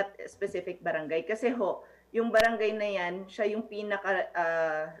 in that specific barangay? Kasi ho, yung barangay na yan, siya yung pinaka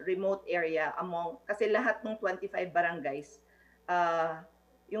remote area among, kasi lahat ng 25 barangays,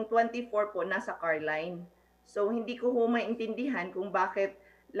 yung 24 po nasa Carline. So hindi ko ho maintindihan kung bakit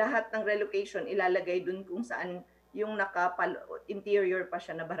lahat ng relocation ilalagay dun kung saan yung interior pa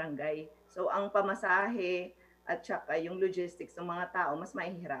siya na barangay. So ang pamasahe at saka yung logistics ng mga tao mas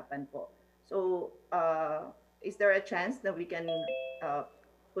mahihirapan po. So is there a chance that we can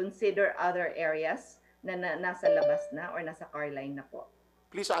consider other areas na nasa labas na or nasa Carline na po?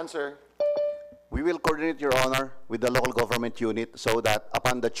 Please answer. We will coordinate, Your Honor, with the local government unit so that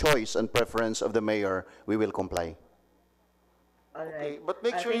upon the choice and preference of the mayor, we will comply. All right. Okay, but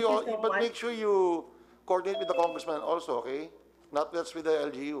make sure make sure you coordinate with the congressman also, okay? Not just with the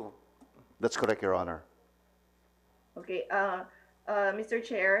LGU. That's correct, Your Honor. Okay, Mr.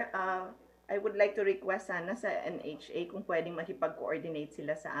 Chair, I would like to request sana sa NHA kung pwedeng makipag-coordinate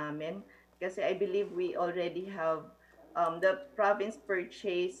sila sa amin kasi I believe we already have the province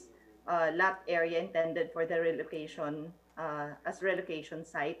purchase lot area intended for the relocation as relocation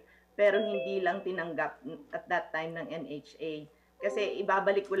site pero hindi lang tinanggap at that time ng NHA. Kasi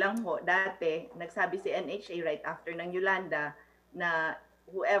ibabalik ko lang ho, dati nagsabi si NHA right after ng Yolanda na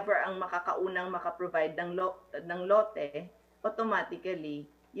whoever ang makakaunang makaprovide ng lote, automatically,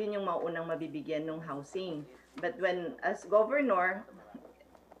 yun yung maunang mabibigyan ng housing. But when, as governor,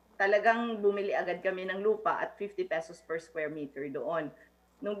 talagang bumili agad kami ng lupa at 50 pesos per square meter doon.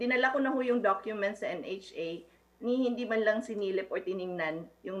 Nung dinala ko na ho yung document sa NHA, hindi man lang sinilip o tiningnan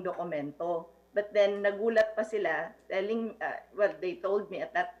yung dokumento. But then, nagulat pa sila, telling, well, they told me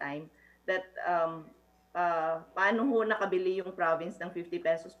at that time that paano ho nakabili yung province ng 50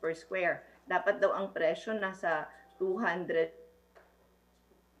 pesos per square. Dapat daw ang presyo nasa 200.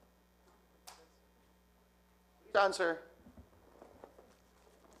 Answer.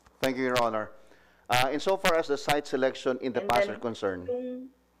 Thank you, Your Honor. Insofar as the site selection in the past are concerned.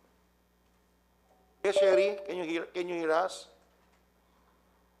 Yes, Sherry, can you hear us?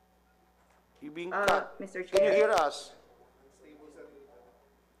 You being cut. Mr. Can you Chair. hear us?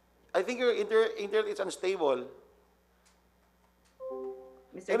 I think your internet is unstable.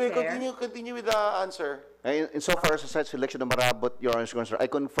 Mr. Anyway, Chair. continue with the answer. Insofar as the site selection of Marabot, Your Honor, is concerned, I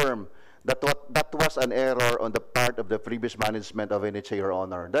confirm that that was an error on the part of the previous management of NHA, Your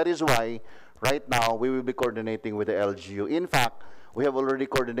Honor. That is why, right now, we will be coordinating with the LGU. In fact, we have already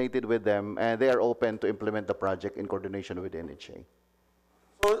coordinated with them, and they are open to implement the project in coordination with NHA.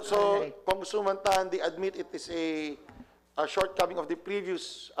 So Congresswoman Tan, they admit it is a shortcoming of the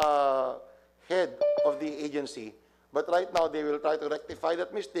previous head of the agency. But right now, they will try to rectify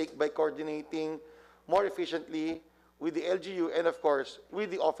that mistake by coordinating more efficiently with the LGU and, of course,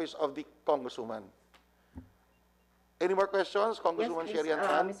 with the office of the Congresswoman. Any more questions, Congresswoman Yes, Sherry please,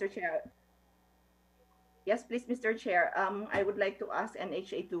 Tan? Mr. Chair. Yes, please, Mr. Chair. I would like to ask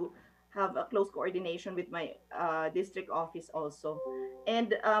NHA to have a close coordination with my district office also.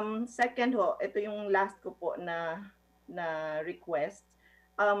 And second ho, ito yung last ko po na request.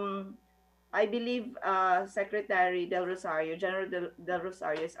 I believe Secretary Del Rosario, General Del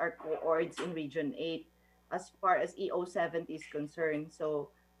Rosario is our co-ords in Region 8 as far as EO70 is concerned.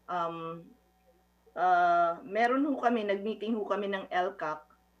 So, meron ho kami, nag-meeting ho kami ng LCAC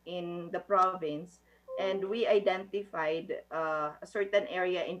in the province, and we identified a certain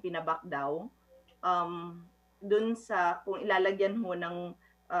area in Pinabacdao dun sa kung ilalagyan ho ng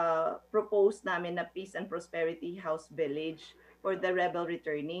proposed namin na Peace and Prosperity House Village for the rebel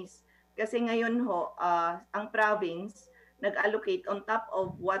returnees. Kasi ngayon ho, ang province nag-allocate on top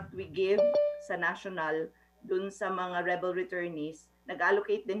of what we give sa national dun sa mga rebel returnees,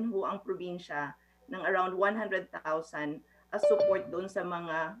 nag-allocate din ho ang probinsya ng around 100,000 as support doon sa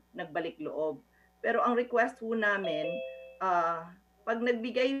mga nagbalik loob. Pero ang request ho namin, pag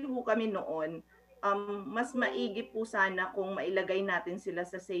nagbigay ho kami noon, mas maigi po sana kung mailagay natin sila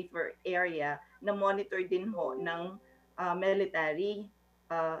sa safer area na monitor din ho ng military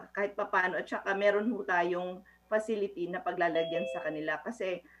kahit papano. At saka meron ho tayong facility na paglalagyan sa kanila.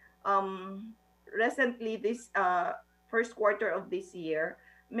 Kasi recently, this first quarter of this year,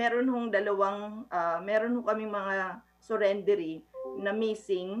 meron hong meron ho kaming mga surrendery na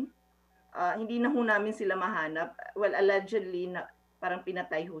missing. Hindi na ho namin sila mahanap. Well, allegedly, parang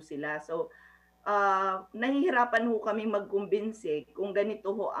pinatay ho sila. So, nahihirapan ho kami magkumbinse kung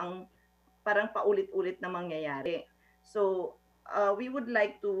ganito ho ang parang paulit-ulit na mangyayari. So, we would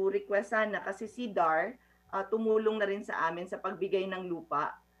like to request sana kasi si DAR tumulong na rin sa amin sa pagbigay ng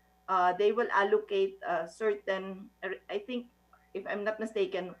lupa. They will allocate certain, I think, if I'm not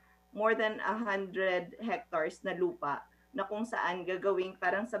mistaken, more than 100 hectares na lupa na kung saan gagawing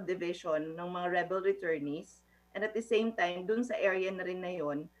parang subdivision ng mga rebel returnees. And at the same time, dun sa area na rin na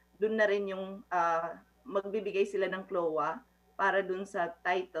yon, dun na rin yung magbibigay sila ng CLOA para dun sa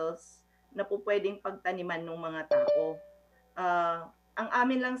titles na po pwedeng pagtaniman ng mga tao. Ang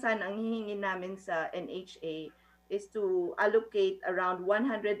amin lang sana, ang hihingi namin sa NHA is to allocate around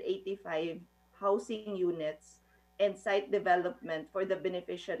 185 housing units and site development for the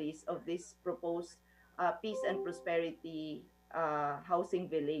beneficiaries of this proposed Peace and Prosperity Housing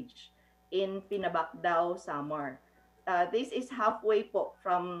Village in Pinabacdao, Samar. This is halfway po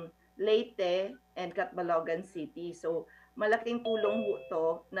from Leyte and Catbalogan City. So malaking tulong ho to,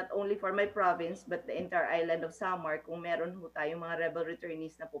 not only for my province, but the entire island of Samar kung meron ho tayong mga rebel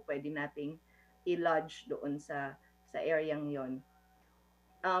returnees na po pwede nating i-lodge doon sa area yon.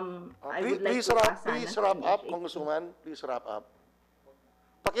 I would like to ask please wrap up, Congresswoman. Please wrap up.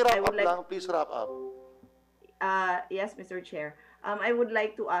 Paki-wrap up lang, please wrap up. Yes, Mr. Chair. I would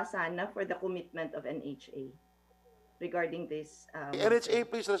like to ask sana for the commitment of NHA regarding this. NHA,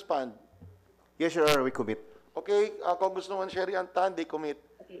 please respond. Yes, Your Honor, we commit. Okay, Congresswoman Sherry Tan, they commit.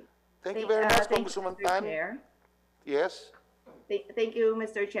 Okay. Thank you very much, Thank Congresswoman you, Mr. Tan. Chair. Yes. Thank you,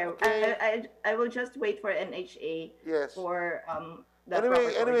 Mr. Chair. Okay. I will just wait for NHA Yes. for the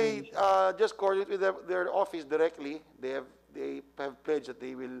Anyway, proper coordination. just coordinate with their office directly. They have pledged that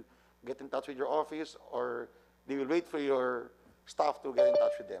they will get in touch with your office, or they will wait for your staff to get in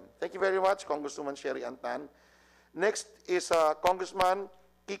touch with them. Thank you very much, Congresswoman Sherry Tan. Next is Congressman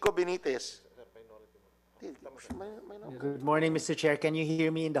Kiko Benitez. Good morning, Mr. Chair. Can you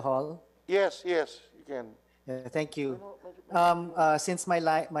hear me in the hall? Yes, yes, you can. Thank you. Since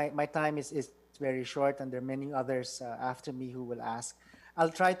my time is very short and there are many others after me who will ask,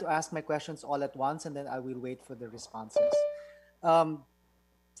 I'll try to ask my questions all at once and then I will wait for the responses.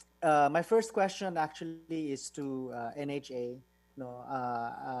 My first question actually is to NHA.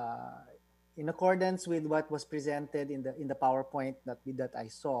 In accordance with what was presented in the PowerPoint that I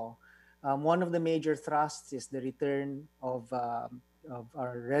saw, One of the major thrusts is the return of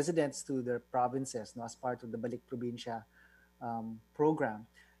our residents to their provinces, no, as part of the Balik Probinsya program.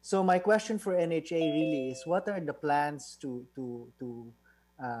 So my question for NHA really is, what are the plans to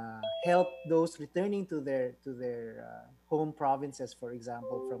help those returning to their home provinces, for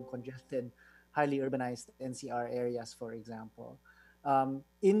example, from congested, highly urbanized NCR areas, for example,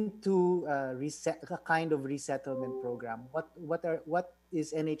 into a kind of resettlement program? What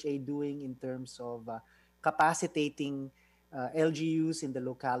is NHA doing in terms of capacitating LGUs in the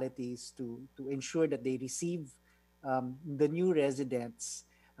localities to ensure that they receive the new residents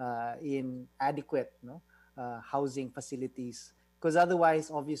in adequate, no, housing facilities? Because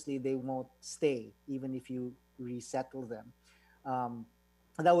otherwise, obviously, they won't stay even if you resettle them.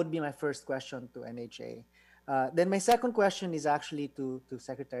 That would be my first question to NHA. Then my second question is actually to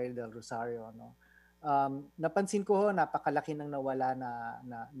Secretary Del Rosario. No? Napansin ko ho, napakalaki ng nawala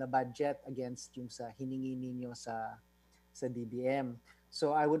na budget against yung sa hiningi ninyo sa DBM.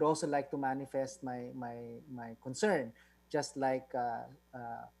 So I would also like to manifest my concern, just like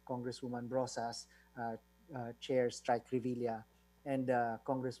Congresswoman Brosas, Chair Strike Revilla, and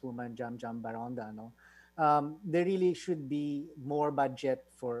Congresswoman Jam Baronda. No? There really should be more budget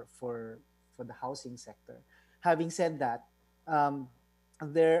for the housing sector. Having said that,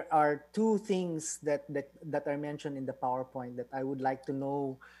 there are two things that are mentioned in the PowerPoint that I would like to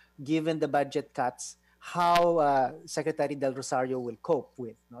know, given the budget cuts, how Secretary Del Rosario will cope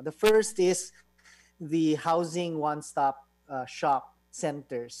with. No? The first is the housing one-stop shop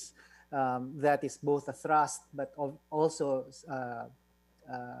centers. That is both a thrust but also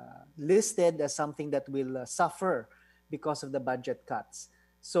listed as something that will suffer because of the budget cuts.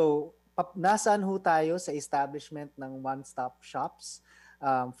 So, nasaan ho tayo sa establishment ng one-stop shops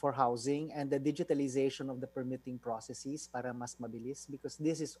for housing and the digitalization of the permitting processes para mas mabilis? Because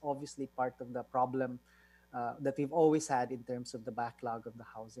this is obviously part of the problem that we've always had in terms of the backlog of the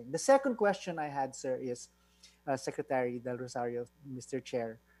housing. The second question I had, sir, is Secretary Del Rosario, Mr.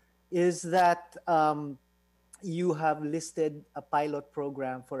 Chair, is that you have listed a pilot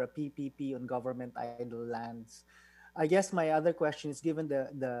program for a PPP on government idle lands. I guess my other question is, given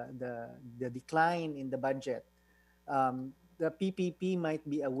the decline in the budget, the PPP might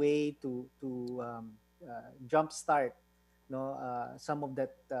be a way to jumpstart, some of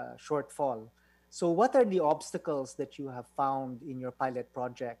that shortfall. So what are the obstacles that you have found in your pilot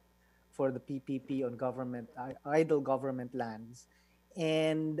project for the PPP on idle government lands?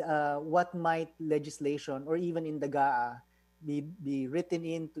 And what might legislation or even in the GAA be written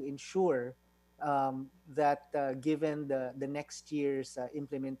in to ensure that given the next year's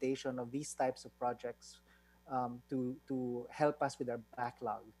implementation of these types of projects to help us with our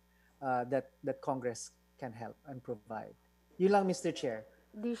backlog, that Congress can help and provide? Yun lang, Mr. Chair.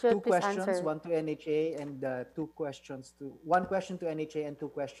 DSHUD, Two please questions, answer. one to NHA and one question to NHA and two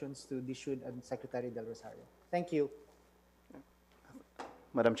questions to DSHUD and Secretary Del Rosario. Thank you.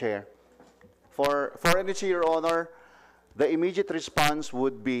 Madam Chair. For NHA, Your Honor, the immediate response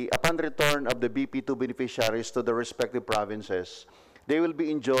would be, upon return of the BP2 beneficiaries to the respective provinces, they will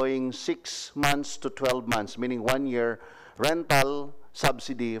be enjoying 6 months to 12 months, meaning 1 year, rental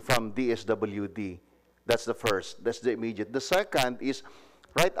subsidy from DSWD. That's the first. That's the immediate. The second is,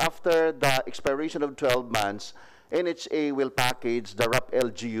 right after the expiration of 12 months, NHA will package the RAP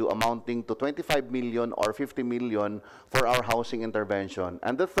LGU amounting to 25 million or 50 million for our housing intervention.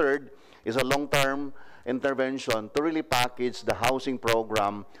 And the third is a long-term intervention to really package the housing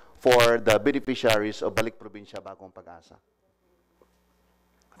program for the beneficiaries of Balik Probinsya Bagong Pag-asa.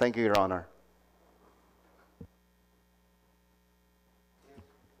 Thank you, Your Honor.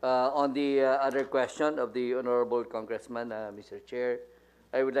 On the other question of the Honorable Congressman, Mr. Chair,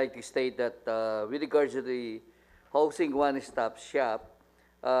 I would like to state that with regards to the housing one-stop shop,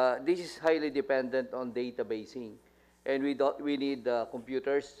 this is highly dependent on databasing. And we need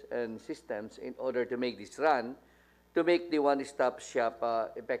computers and systems in order to make this run, to make the one-stop shop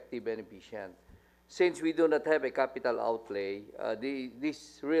effective and efficient. Since we do not have a capital outlay,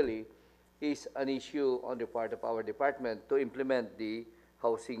 this really is an issue on the part of our department to implement the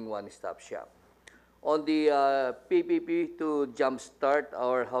housing one-stop shop. On the PPP to jumpstart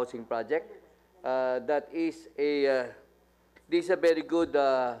our housing project, this is a very good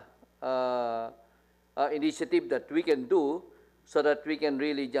initiative that we can do so that we can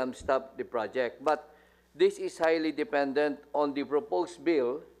really jumpstart the project. But this is highly dependent on the proposed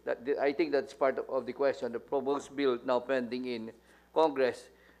bill. I think that's part of the question, the proposed bill now pending in Congress,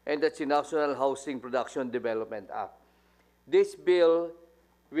 and that's the National Housing Production Development Act. This bill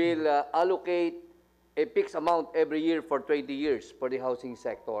will allocate a fixed amount every year for 20 years for the housing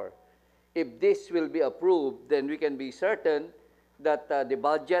sector. If this will be approved, then we can be certain that the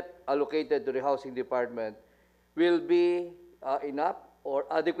budget allocated to the housing department will be enough or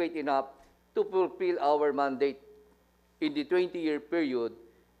adequate enough to fulfill our mandate in the 20-year period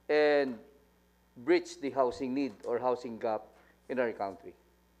and bridge the housing need or housing gap in our country,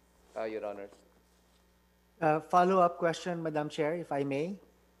 Your Honors. Follow-up question, Madam Chair, if I may.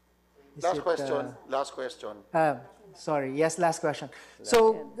 Last question. Last question. Sorry. Yes, last question.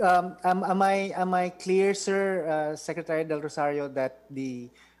 So, am I clear, sir, Secretary Del Rosario, that the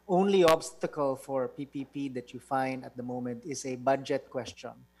only obstacle for PPP that you find at the moment is a budget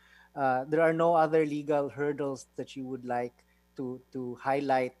question? There are no other legal hurdles that you would like to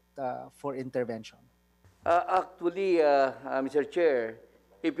highlight for intervention? Actually, Mr. Chair,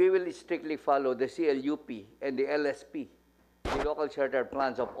 if we will strictly follow the CLUP and the LSP, the local charter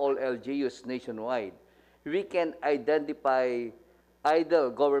plans of all LGUs nationwide, we can identify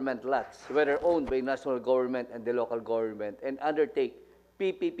idle government lots, whether owned by national government and the local government, and undertake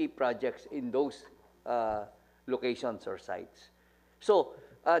PPP projects in those locations or sites. So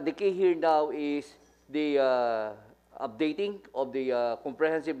the key here now is the updating of the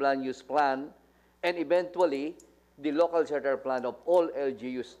comprehensive land use plan and eventually the local charter plan of all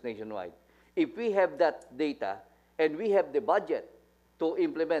LGUs nationwide. If we have that data and we have the budget to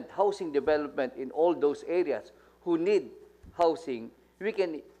implement housing development in all those areas who need housing, we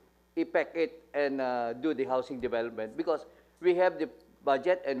can effect it and do the housing development because we have the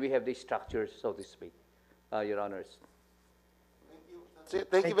budget and we have the structures, so to speak, Your Honors. That's it.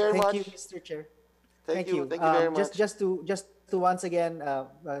 Thank you very much. Thank you, Mr. Chair. Thank you very much. Just to once again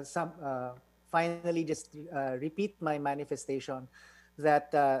finally just repeat my manifestation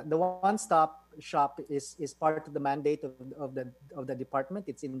that the one-stop shop is part of the mandate of the department.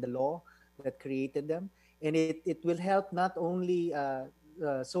 It's in the law that created them, and it will help not only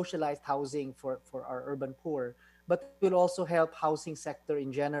socialized housing for our urban poor, but will also help housing sector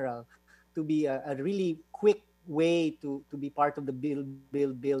in general to be a really quick way to be part of the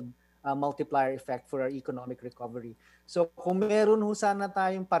build multiplier effect for our economic recovery. So kung meron ho sana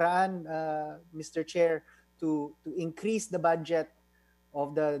tayong paraan, Mr. Chair, to increase the budget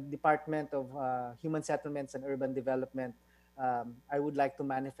of the Department of Human Settlements and Urban Development, I would like to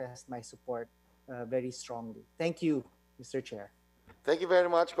manifest my support very strongly. Thank you, Mr. Chair. Thank you very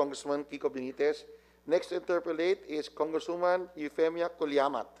much, Congressman Kiko Benitez. Next to interpolate is Congresswoman Euphemia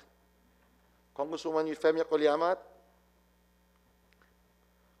Colyamat. Congresswoman Euphemia Colyamat.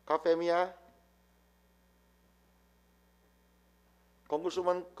 Kafemia.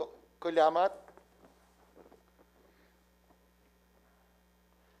 Congresswoman Colyamat.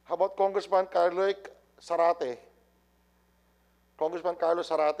 How about Congressman Carlos Sarate? Congressman Carlos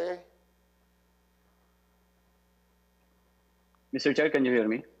Sarate? Mr. Chair, can you hear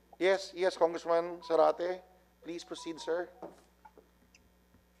me? Yes, Congressman Sarate. Please proceed, sir.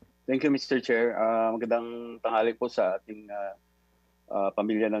 Thank you, Mr. Chair. Magandang tanghali po sa ating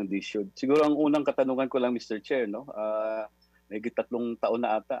pamilya ng DHSUD. Siguro ang unang katanungan ko lang, Mr. Chair, no? Mahigit 3 taon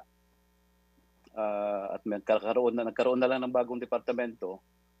na ata. At nagkaroon na lang ng bagong departamento.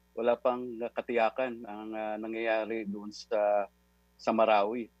 Wala pang katiyakan ang nangyayari doon sa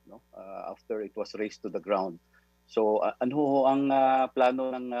Marawi, no? After it was raised to the ground. So ano ho ang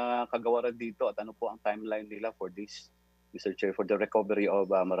plano ng kagawaran dito at ano po ang timeline nila for this, Mr. Chair, for the recovery of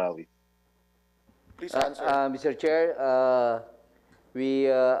Marawi? Please answer. Mr. Chair,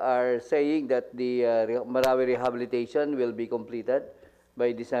 we are saying that the Marawi rehabilitation will be completed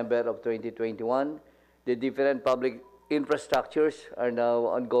by December of 2021. The different public infrastructures are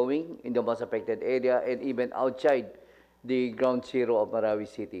now ongoing in the most affected area and even outside the ground zero of Marawi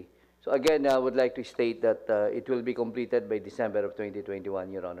City. So again, I would like to state that it will be completed by December of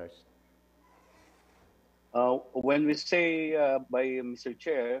 2021, Your Honors. When we say by Mr.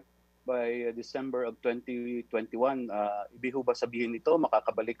 Chair, by December of 2021, ibig ba sabihin nito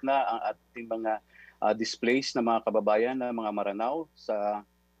makakabalik na ang ating mga displaced na mga kababayan na mga Maranao sa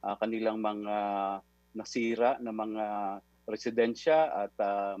kanilang mga nasira na mga residensya at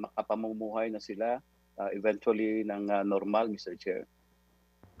makapamumuhay na sila eventually ng normal, Mr. Chair?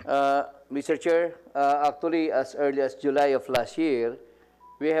 Mr. Chair, actually as early as July of last year,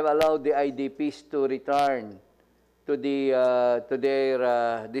 we have allowed the IDPs to return to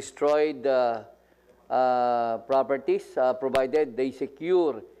their destroyed properties, provided they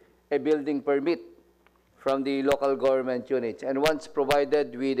secure a building permit from the local government units. And once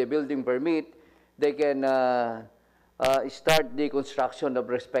provided with a building permit, they can start the construction of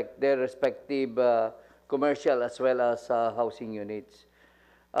their respective commercial as well as housing units.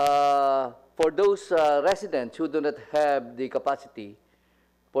 For those residents who do not have the capacity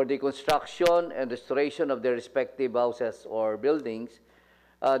for the construction and restoration of their respective houses or buildings,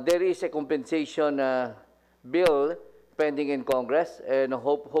 there is a compensation bill pending in Congress, and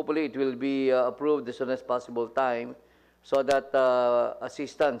hopefully it will be approved as soon as possible time, so that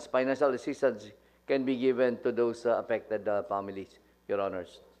assistance, financial assistance, can be given to those affected families, Your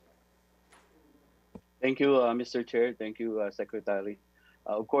Honors. Thank you, Mr. Chair. Thank you, Secretary.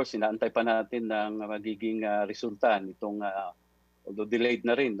 Of course, inaantay pa natin ng magiging resulta nitong although delayed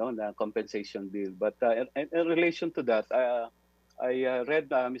na rin, no, na compensation bill. But in relation to that, I read,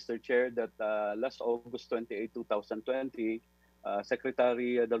 Mr. Chair, that last August 28, 2020,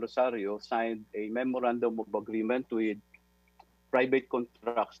 Secretary Del Rosario signed a memorandum of agreement with private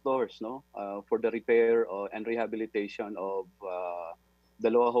contractors, no, for the repair and rehabilitation of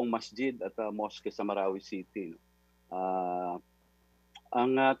dalawa hong masjid at mosque sa Marawi City.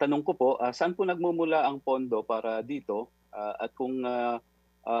 Ang tanong ko po, saan po nagmumula ang pondo para dito, at kung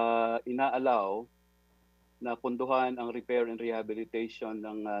inaalaw na punduhan ang repair and rehabilitation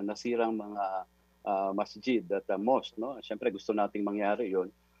ng nasirang mga masjid at mosque, no? Siyempre gusto nating mangyari 'yon.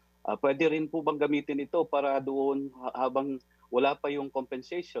 Pwede rin po bang gamitin ito para doon habang wala pa yung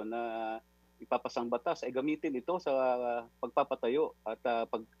compensation na ipapasang batas, ay gamitin ito sa pagpapatayo at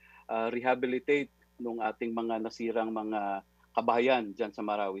pag-rehabilitate ng ating mga nasirang mga kabahayan dyan sa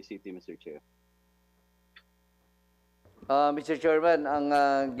Marawi City, Mr. Chair? Mr. Chairman, ang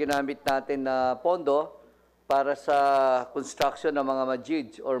ginamit natin na pondo para sa construction ng mga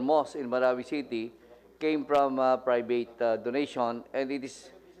masjids or mosques in Marawi City came from private donation, and it is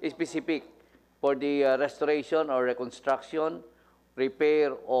specific for the restoration or reconstruction,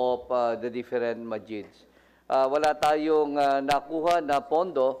 repair of the different masjids. Wala tayong nakuha na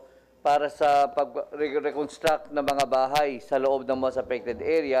pondo para sa pag-reconstruct ng mga bahay sa loob ng most affected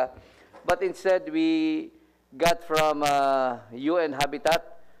area, but instead we got from UN Habitat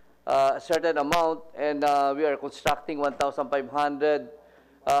a certain amount, and we are constructing 1,500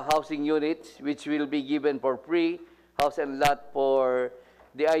 housing units, which will be given for free, house and lot for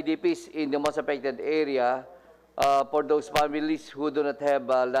the IDPs in the most affected area, for those families who do not have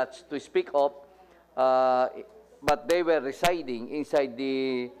lots to speak of, but they were residing inside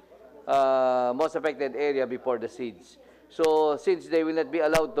the most affected area before the siege. So since they will not be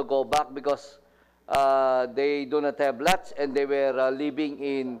allowed to go back because they do not have lots and they were living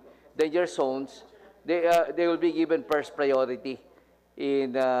in danger zones, they will be given first priority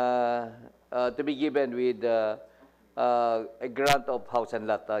in to be given with a grant of house and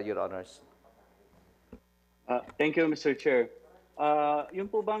lot, Your Honors. Thank you, Mr. Chair. Yung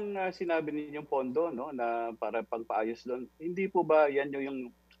po bang sinabi ninyong pondo, no, na para pagpaayos doon, hindi po ba yan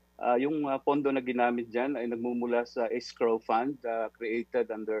yung pondo na ginamit dyan ay nagmumula sa escrow fund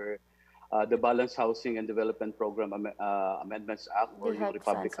created under the Balanced Housing and Development Program Amendments Act, or yung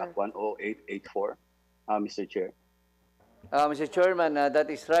Republic Act 10884, Mr. Chair? Mr. Chairman, that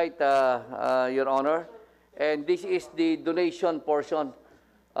is right, Your Honor. And this is the donation portion.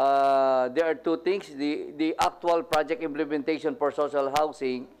 There are two things: the actual project implementation for social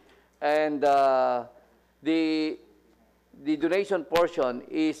housing, and the donation portion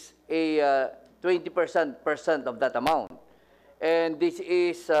is a 20% of that amount, and this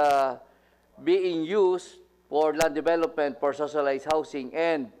is being used for land development for socialized housing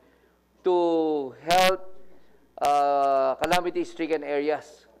and to help calamity-stricken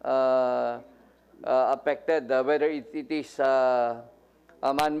areas affected, whether it is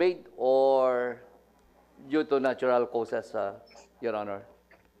man-made or due to natural causes, Your Honor.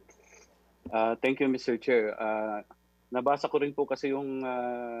 Thank you, Mr. Chair. Nabasa ko rin po kasi yung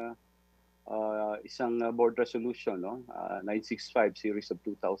isang board resolution, no, 965 series of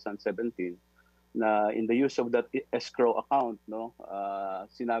 2017, na in the use of that escrow account, no,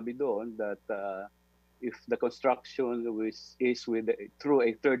 sinabi doon that if the construction is through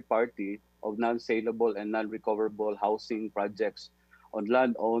a third party of non-saleable and non-recoverable housing projects on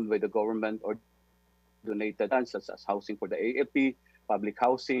land owned by the government or donated lands, such as housing for the AFP, public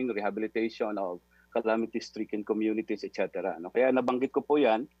housing, rehabilitation of calamity-stricken communities, etc. No? Kaya nabanggit ko po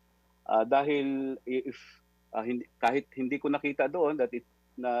yan dahil if kahit hindi ko nakita doon that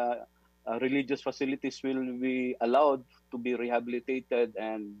religious facilities will be allowed to be rehabilitated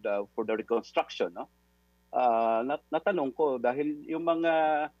and for the reconstruction, no? Natanong ko dahil yung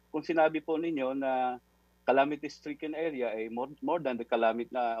mga, kung sinabi po ninyo na calamity-stricken area ay more than the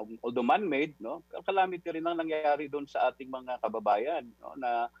calamity na, although man-made, no, calamity rin ang nangyayari doon sa ating mga kababayan, no,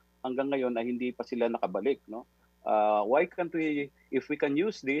 na hanggang ngayon ay hindi pa sila nakabalik, no. Why can't we, if we can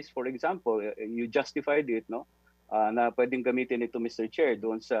use this, for example, you justified it, no, na pwedeng gamitin ito, Mr. Chair,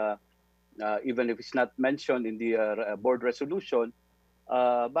 doon sa even if it's not mentioned in the board resolution,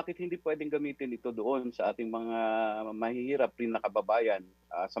 bakit hindi pwedeng gamitin ito doon sa ating mga mahihirap rin na kababayan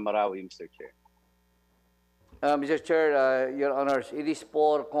sa Marawi, Mr. Chair? Mr. Chair, Your Honors, it is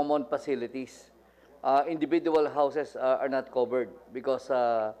for common facilities. Individual houses are not covered because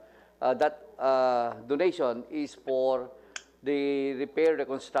that donation is for the repair,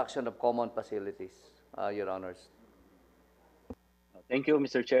 reconstruction of common facilities, Your Honors. Thank you,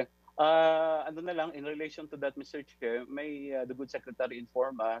 Mr. Chair. Ano na lang, in relation to that, Mr. Chair, may the good secretary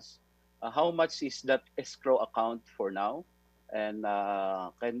inform us how much is that escrow account for now? And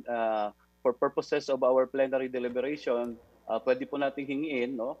for purposes of our plenary deliberation, pwede po nating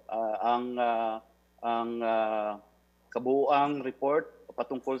hingiin no, ang kabuuang report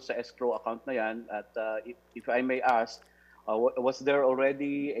patungkol sa escrow account na yan. At if I may ask, was there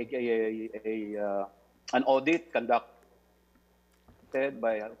already an audit conducted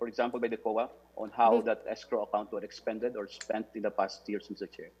by, for example, by the COA on how that escrow account was expended or spent in the past years, Mr.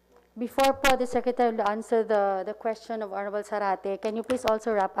 Chair? Before po the Secretary will answer the question of Honorable Sarate, can you please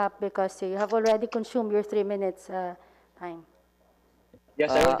also wrap up because you have already consumed your 3 minutes time.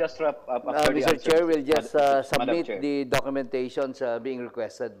 Yes, I will just wrap up after the Mr. answers, Chair, we'll just Madam submit Chair. the documentations being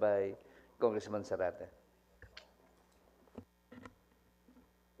requested by Congressman Sarate.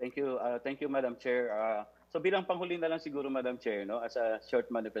 Thank you, Madam Chair. So bilang panghuli na lang siguro, Madam Chair, no, as a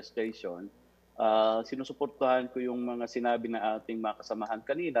short manifestation, sinusuportahan ko yung mga sinabi na ating mga kasamahan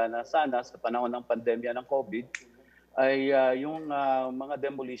kanina na sana sa panahon ng pandemya ng COVID ay yung mga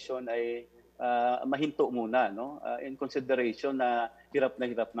demolition ay mahinto muna, no, in consideration na hirap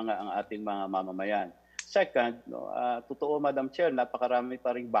na nga ang ating mga mamamayan. Second, no, totoo, Madam Chair, napakarami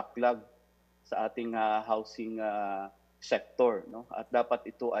pa ring backlog sa ating housing sector, no, at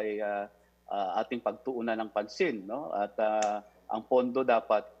dapat ito ay ating pagtuunan ng pansin, no, at ang pondo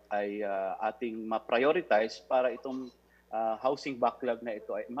dapat ay ating ma-prioritize para itong housing backlog na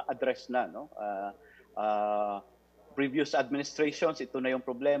ito ay ma-address na, no. Previous administrations, ito na yung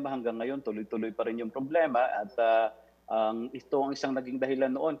problema hanggang ngayon, tuloy-tuloy pa rin yung problema at ito ang isang naging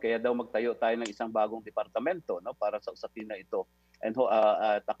dahilan noon kaya daw magtayo tayo ng isang bagong departamento, no, para sa usapin na ito. And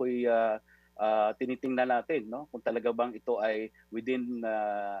at ako'y tinitingnan natin, no, kung talaga bang ito ay within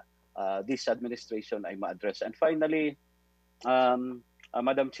this administration ay ma-address. And finally,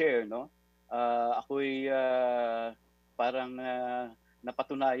 Madam Chair, no, ako'y parang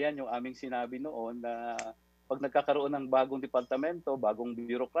napatunayan yung aming sinabi noon na pag nagkakaroon ng bagong departamento, bagong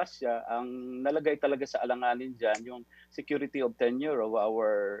birokrasya, ang nalagay talaga sa alanganin dyan yung security of tenure of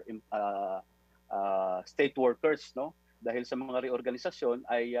our state workers, no? Dahil sa mga reorganisasyon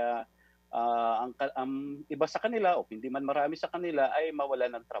ay ang iba sa kanila o hindi man marami sa kanila ay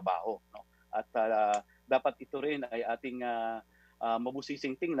mawalan ng trabaho, no? At dapat ito rin ay ating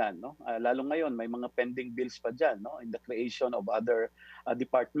mabusising tingnan, no? Lalo ngayon may mga pending bills pa diyan, no, in the creation of other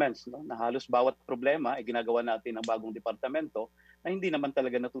departments, no, na halos bawat problema ay ginagawa natin ng bagong departamento na hindi naman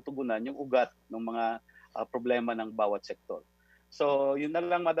talaga natutugunan yung ugat ng mga problema ng bawat sektor. So, yun na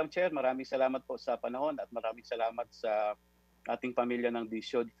lang, Madam Chair. Maraming salamat po sa panahon at maraming salamat sa ating pamilya ng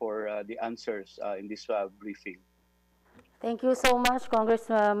DHSUD for the answers in this briefing. Thank you so much,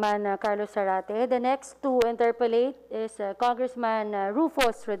 Congressman Carlos Sarate. The next to interpolate is Congressman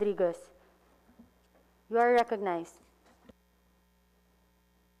Rufus Rodriguez. You are recognized.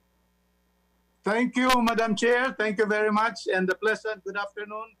 Thank you, Madam Chair. Thank you very much. And a pleasant good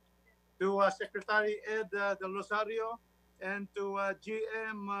afternoon to Secretary Ed Del Rosario and to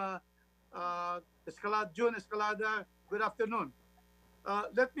GM June Escalada. Good afternoon.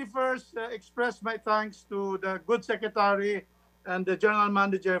 Let me first express my thanks to the good secretary and the general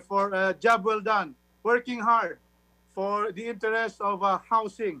manager for a job well done, working hard for the interest of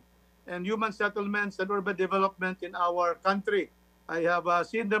housing and human settlements and urban development in our country. I have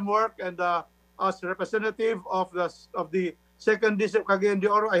seen them work, and as representative of the second district Cagayan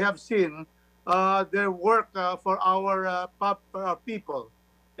de Oro, I have seen their work for our people,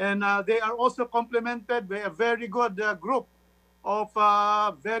 and they are also complemented by a very good group of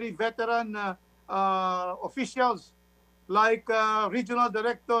very veteran officials like Regional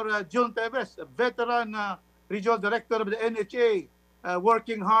Director June Teves, a veteran Regional Director of the NHA,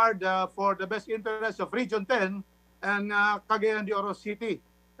 working hard for the best interests of Region 10 and Cagayan de Oro City.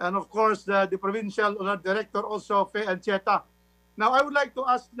 And of course, the Provincial Director also, Fe Ancheta. Now, I would like to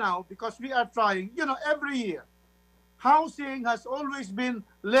ask now, because we are trying, every year, housing has always been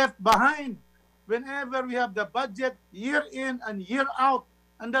left behind whenever we have the budget year in and year out,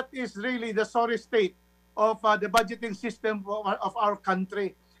 and that is really the sorry state of the budgeting system of our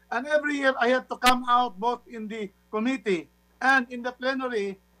country. And every year I have to come out both in the committee and in the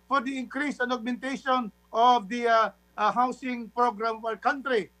plenary for the increase and augmentation of the housing program of our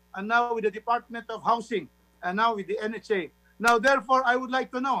country, and now with the Department of Housing, and now with the NHA. Now, therefore, I would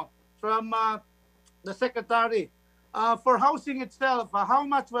like to know from the Secretary, for housing itself, how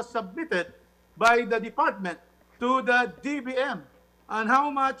much was submitted by the department to the DBM, and how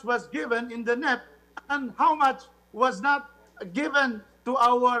much was given in the NEP, and how much was not given to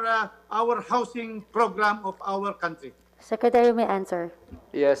our housing program of our country. Secretary may answer.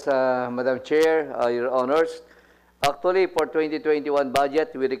 Yes, Madam Chair, Your Honors. Actually, for 2021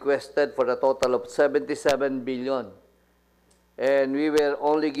 budget, we requested for a total of 77 billion. And we were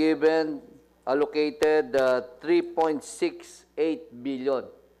only given, allocated 3.68 billion.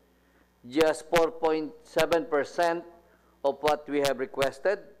 Just 4.7% of what we have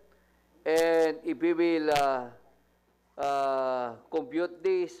requested. And if we will compute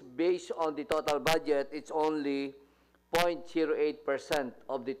this based on the total budget, it's only 0.08%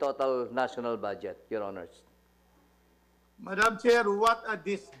 of the total national budget, Your Honors. Madam Chair, what a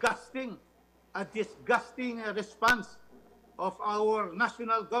disgusting response of our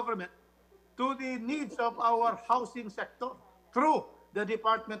national government to the needs of our housing sector through the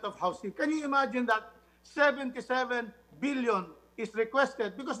Department of Housing. Can you imagine that 77 billion is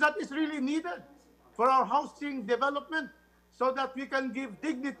requested because that is really needed for our housing development so that we can give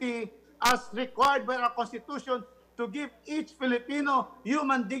dignity as required by our Constitution to give each Filipino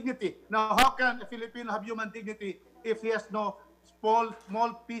human dignity. Now, how can a Filipino have human dignity if he has no small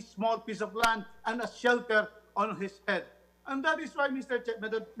piece of land and a shelter on his head? And that is why,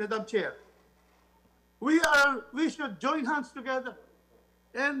 Madam Chair, we should join hands together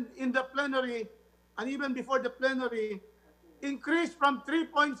and in the plenary and even before the plenary, increase from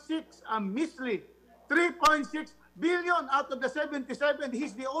 3.6, a measly 3.6 billion out of the 77.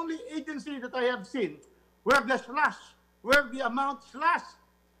 He's the only agency that I have seen where the amount slash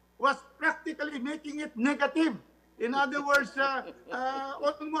was practically making it negative. In other words,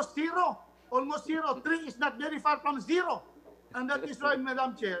 almost zero. Almost zero. 3 is not very far from zero. And that is why,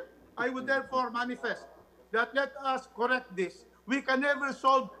 Madam Chair, I would therefore manifest that let us correct this. We can never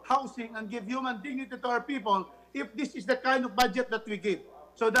solve housing and give human dignity to our people if this is the kind of budget that we give.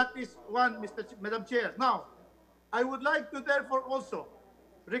 So that is one, Madam Chair. Now, I would like to therefore also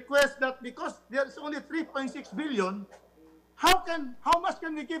request that because there is only 3.6 billion, how much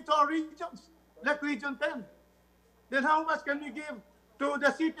can we give to our regions, like Region 10? Then how much can we give to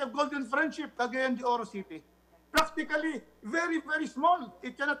the City of Golden Friendship, Cagayan de Oro City? Practically very, very small.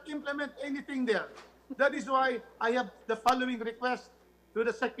 It cannot implement anything there. That is why I have the following request to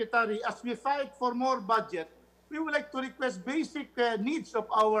the Secretary. As we fight for more budget, we would like to request basic needs of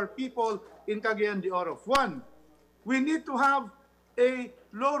our people in Cagayan de Oro. One, we need to have a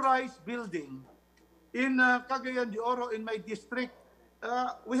low-rise building in Cagayan de Oro, in my district.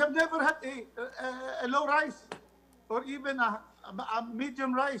 We have never had a low-rise or even a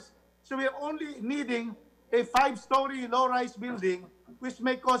medium-rise. So we are only needing a 5-story low-rise building, which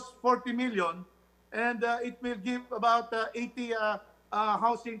may cost 40 million, and it will give about 80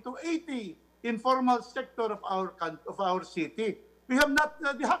 housing to 80 informal sector of our city. We have not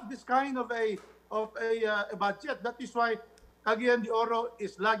have this kind of a budget. That is why Cagayan de Oro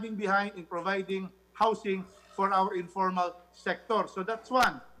is lagging behind in providing housing for our informal sector. So that's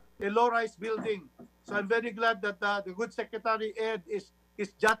one, a low-rise building. So I'm very glad that the good Secretary Ed is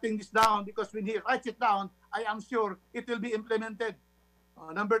jotting this down, because when he writes it down, I am sure it will be implemented.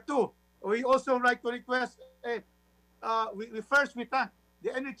 Number two, we also like to request, we thank the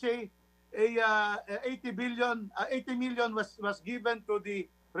NHA, 80 million was given to the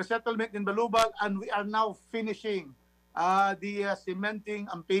resettlement in Balubal, and we are now finishing the cementing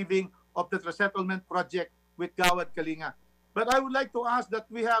and paving of the resettlement project with Gawad Kalinga. But I would like to ask that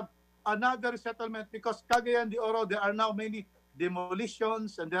we have another resettlement, because Cagayan de Oro, there are now many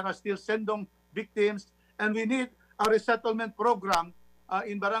demolitions and there are still Sendong victims, and we need a resettlement program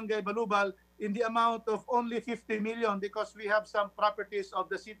in Barangay Balubal in the amount of only 50 million, because we have some properties of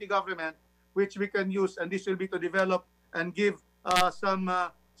the city government which we can use, and this will be to develop and give some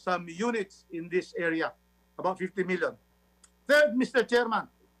units in this area, about 50 million. Third, Mr. Chairman,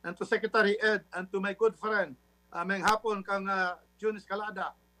 and to Secretary Ed, and to my good friend, may hapon kang June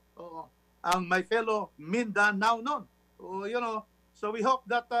Escalada, ang my fellow Mindanao non. So we hope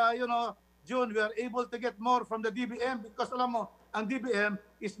that, June, we are able to get more from the DBM, because alam mo, ang DBM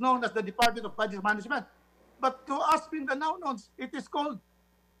is known as the Department of Budget Management. But to us Mindanao-nons, it is called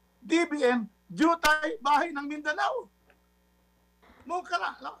DBM, Jutay Bahay ng Mindanao.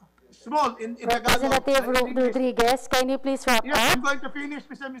 Small in Tagalog. Representative Rodriguez, can you please wrap Yes, up? I'm going to finish,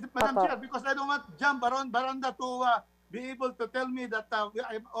 Madam Chair, because I don't want Jam Baranda to be able to tell me that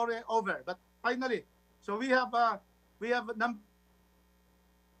I'm already over. But finally, so we have we have a number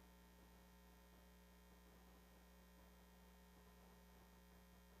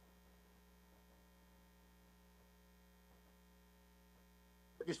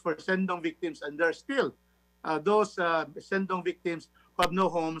is for Sendong victims, and there are still those Sendong victims who have no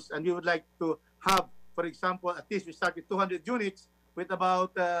homes, and we would like to have, for example, at least we start with 200 units with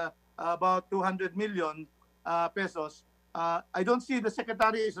about 200 million pesos. I don't see the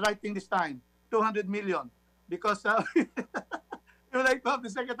secretary is writing this time 200 million because we would like to have the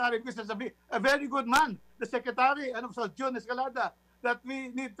secretary, because he's a very good man, the secretary, and also John Escalada, that we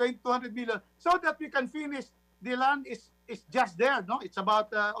need 200 million so that we can finish. The land is just there, no? It's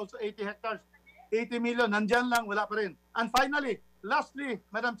about also 80 hectares, 80 million, nandyan lang, wala pa rin. And finally, lastly,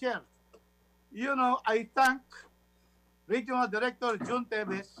 Madam Chair, you know, I thank Regional Director June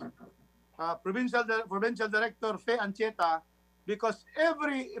Teves, Provincial Director Fe Ancheta, because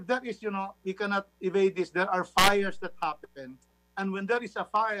if there is, you know, we cannot evade this, there are fires that happen. And when there is a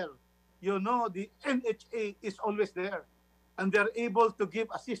fire, you know, the NHA is always there. And they're able to give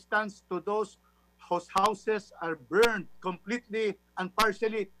assistance to those whose houses are burned completely and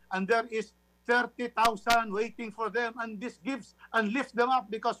partially, and there is 30,000 waiting for them, and this gives and lifts them up,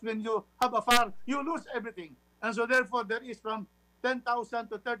 because when you have a fire, you lose everything. And so therefore, there is from 10,000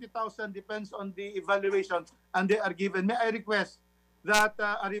 to 30,000, depends on the evaluation, and they are given. May I request that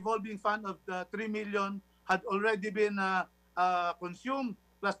a revolving fund of 3 million had already been consumed,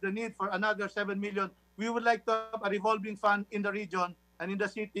 plus the need for another 7 million. We would like to have a revolving fund in the region and in the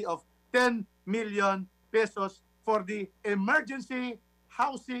city of 10 million pesos for the emergency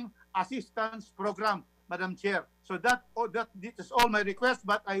housing assistance program, Madam Chair. So this is all my request,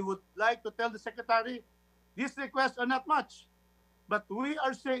 but I would like to tell the Secretary, these requests are not much, but we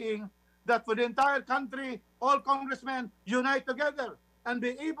are saying that for the entire country, all congressmen unite together and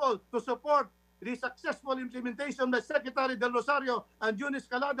be able to support the successful implementation by Secretary Del Rosario and June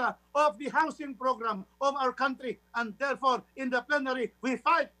Escalada of the housing program of our country. And therefore, in the plenary, we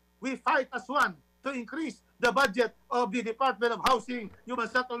fight as one to increase the budget of the Department of Housing, Human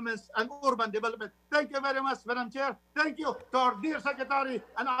Settlements, and Urban Development. Thank you very much, Madam Chair. Thank you to our dear Secretary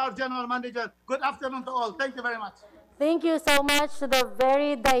and our General Manager. Good afternoon to all. Thank you very much. Thank you so much to the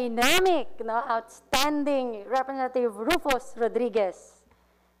very dynamic, outstanding Representative Rufus Rodriguez.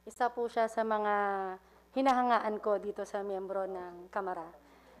 Isa po siya sa mga hinahangaan ko dito sa miyembro ng Kamara.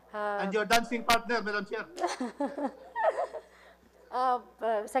 And your dancing partner, Madam Chair.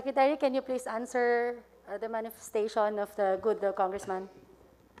 Secretary, can you please answer the manifestation of the good Congressman?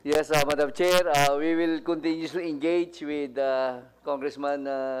 Yes, Madam Chair, we will continuously engage with Congressman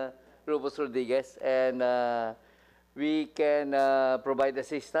Rufus Rodriguez, and we can provide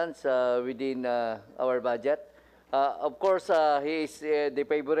assistance within our budget. Of course, he is the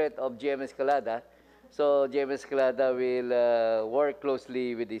favorite of GM Escalada, so GM Escalada will work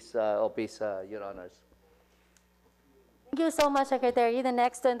closely with this office, Your Honors. Thank you so much, Secretary. The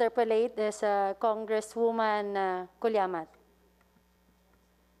next to interpolate is Congresswoman Kulyamat.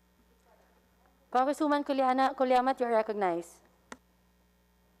 Congresswoman Kulyamat, you're recognized.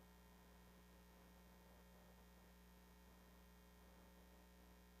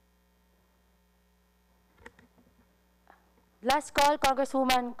 Last call,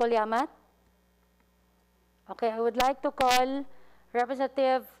 Congresswoman Kulyamat. Okay, I would like to call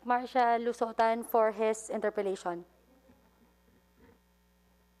Representative Marcia Lusotan for his interpellation.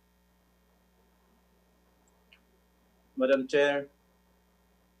 Madam Chair.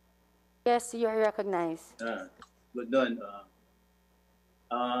 Yes, you are recognized. Good noon.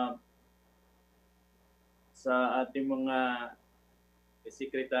 Sa ating mga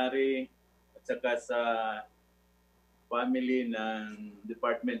secretary at saka sa family ng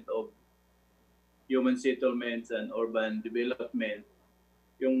Department of Human Settlements and Urban Development,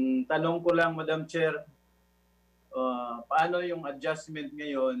 yung tanong ko lang, Madam Chair, paano yung adjustment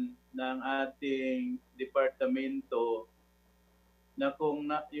ngayon ng ating departamento na kung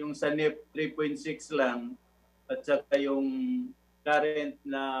yung sa NEP 3.6 lang at saka yung current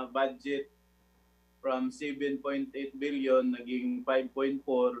na budget from 7.8 billion naging 5.4.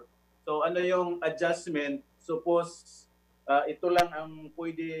 So ano yung adjustment? Suppose ito lang ang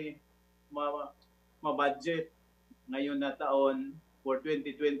pwede ma-budget ngayon na taon for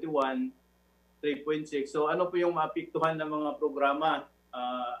 2021, 3.6. So ano po yung maapektuhan ng mga programa,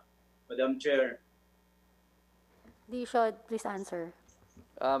 Madam Chair? DHSUD, please answer.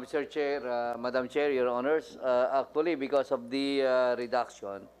 Mr. Chair, Madam Chair, Your Honors, actually because of the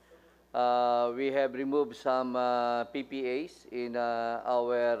reduction, we have removed some PPAs in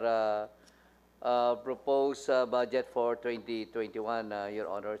our proposed budget for 2021,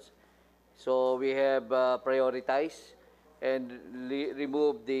 Your Honors. So we have prioritized and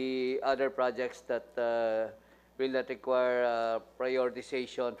removed the other projects that will not require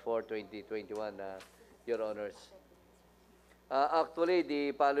prioritization for 2021, Your Honors. Actually,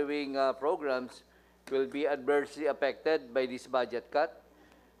 the following programs will be adversely affected by this budget cut.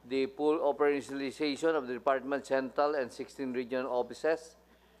 The full operationalization of the Department Central and 16 regional offices,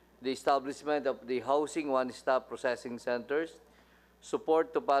 the establishment of the Housing One-Stop Processing Centers,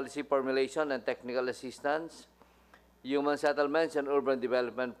 support to policy formulation and technical assistance, Human Settlements and Urban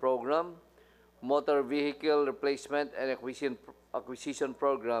Development Program, Motor Vehicle Replacement and Acquisition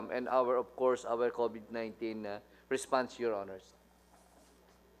Program, and of course, our COVID-19 response, Your Honors.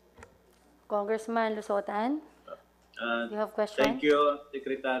 Congressman Lusotan, you have question? Thank you,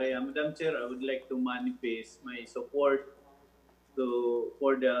 Secretary. Madam Chair, I would like to manifest my support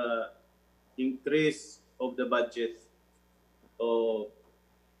for the increase of the budget of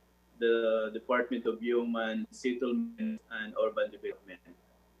the Department of Human Settlement and Urban Development.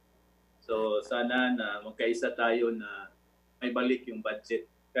 So sana na magkaisa tayo na may balik yung budget.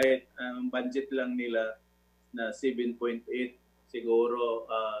 Kahit ang budget lang nila na 7.8, siguro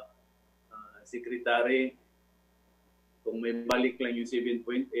Secretary, kung may balik lang yung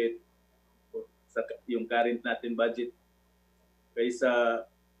 7.8 sa yung current natin budget, kaysa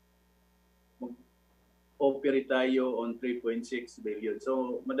mag-operate tayo on 3.6 billion.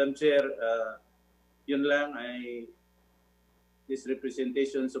 So, Madam Chair, yun lang ay this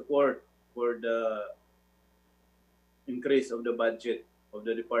representation support for the increase of the budget of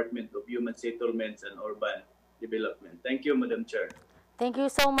the Department of Human Settlements and Urban Development. Thank you, Madam Chair. Thank you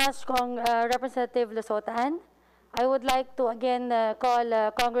so much, Representative Lusotan. I would like to again call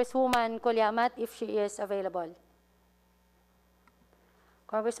Congresswoman Colyamat if she is available.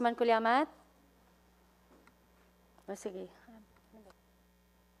 Congressman Colyamat? Oh, sige.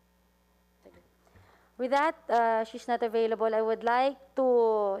 With that, she's not available. I would like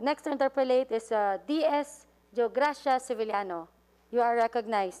to, next to interpolate is DS Geogracia Sevillano. You are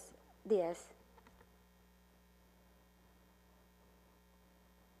recognized, DS.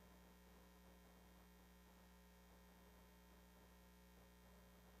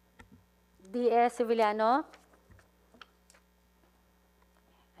 DS Sevillano?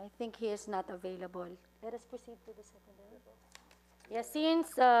 I think he is not available. Let us proceed to the second round. Yes,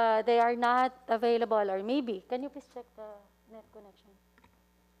 since they are not available, or maybe, can you please check the net connection?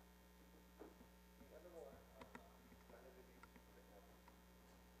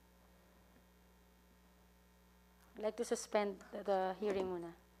 I'd like to suspend the hearing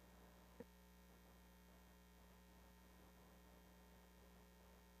muna.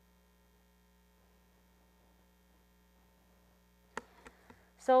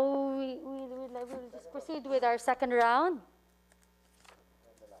 So we'll just proceed with our second round.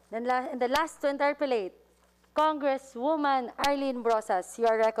 Then in the last to interpolate, Congresswoman Arlene Brosas, you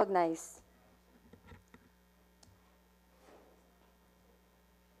are recognized.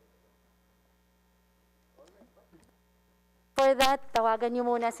 For that, tawagan niyo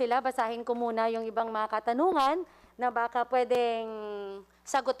muna sila. Basahin ko muna yung ibang mga katanungan na baka pwedeng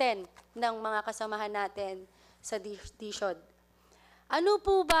sagutin ng mga kasamahan natin sa DHSUD. Ano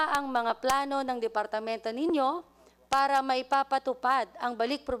po ba ang mga plano ng departamento ninyo para maipapatupad ang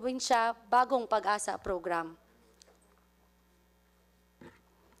Balik Probinsya Bagong Pag-asa program?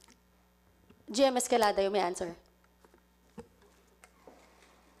 GM Escalada, you may answer.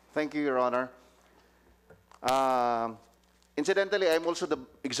 Thank you, Your Honor. Incidentally, I'm also the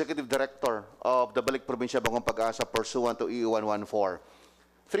Executive Director of the Balik Probinsya Bagong Pag-asa pursuant to EU 114.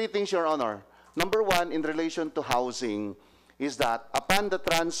 Three things, Your Honor. Number one, in relation to housing, is that upon the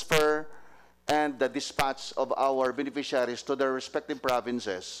transfer and the dispatch of our beneficiaries to their respective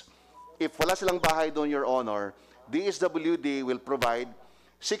provinces, if wala silang bahay doon, Your Honor, DSWD will provide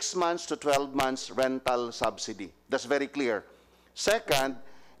 6 months to 12 months rental subsidy. That's very clear. Second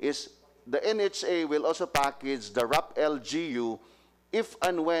is the NHA will also package the RAP LGU if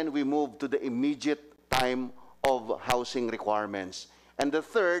and when we move to the immediate time of housing requirements. And the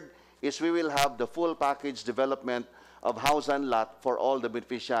third is we will have the full package development of house and lot for all the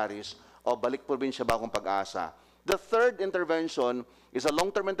beneficiaries of Balik Probinsya Bagong Pag-asa. The third intervention is a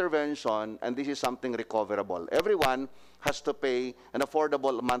long-term intervention, and this is something recoverable. Everyone has to pay an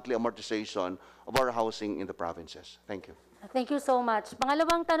affordable monthly amortization of our housing in the provinces. Thank you. Thank you so much.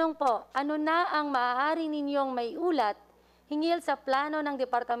 Pangalawang tanong po, ano na ang maaari ninyong may ulat hingil sa plano ng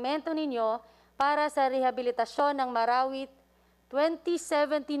departamento ninyo para sa rehabilitasyon ng Marawi?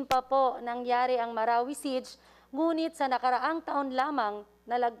 2017 pa po nangyari ang Marawi siege, ngunit sa nakaraang taon lamang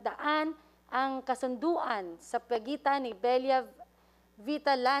nalagdaan ang kasunduan sa pagitan ni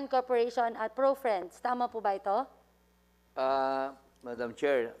Vita Land Corporation at ProFriends. Tama po ba ito? Madam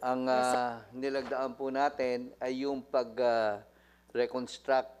Chair, ang nilagdaan po natin ay yung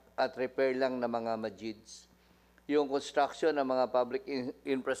pag-reconstruct at repair lang ng mga majids. Yung construction ng mga public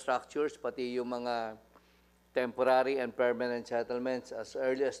infrastructures, pati yung mga temporary and permanent settlements as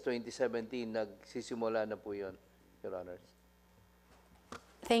early as 2017, nagsisimula na po yun, Your Honors.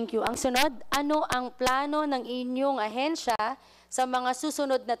 Thank you. Ang sunod, ano ang plano ng inyong ahensya sa mga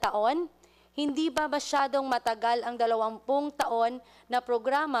susunod na taon? Hindi ba masyadong matagal ang 20 taon na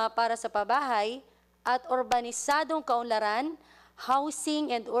programa para sa pabahay at urbanisadong kaunlaran,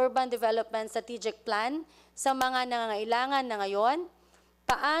 Housing and Urban Development Strategic Plan sa mga nangangailangan na ngayon?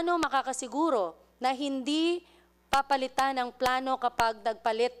 Paano makakasiguro na hindi papalitan ang plano kapag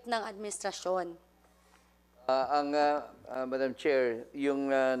nagpalit ng administrasyon? Madam Chair, yung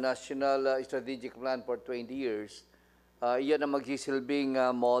National Strategic Plan for 20 years, iyan ang magsisilbing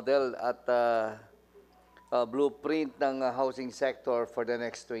model at blueprint ng housing sector for the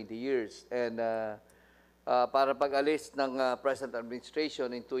next 20 years. And para pag-alis ng present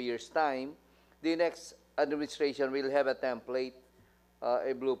administration in 2 years' time, the next administration will have a template,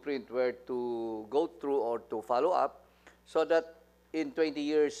 a blueprint where to go through or to follow up so that in 20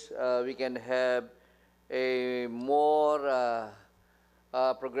 years we can have a more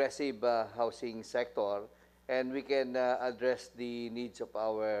progressive housing sector, and we can address the needs of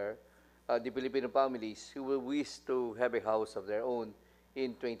our the Filipino families who will wish to have a house of their own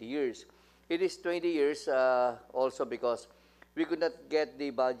in 20 years. It is 20 years also because we could not get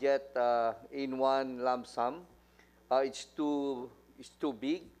the budget in one lump sum. It's too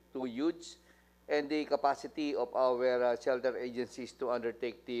big, too huge, and the capacity of our shelter agencies to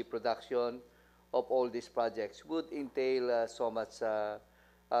undertake the production of all these projects would entail so much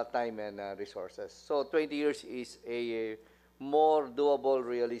time and resources. So 20 years is a more doable,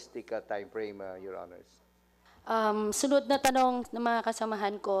 realistic time frame, Your Honors. Sunod na tanong ng mga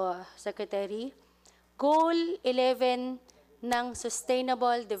kasamahan ko, Secretary. Goal 11 ng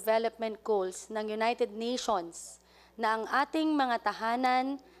Sustainable Development Goals ng United Nations na ang ating mga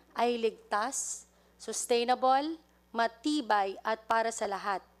tahanan ay ligtas, sustainable, matibay at para sa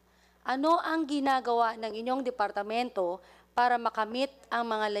lahat. Ano ang ginagawa ng inyong departamento para makamit ang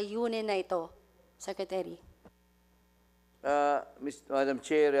mga layunin na ito, Secretary? Madam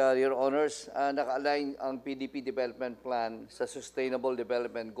Chair, Your Honors, naka-align ang PDP Development Plan sa Sustainable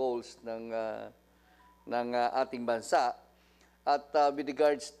Development Goals ng ating bansa. At with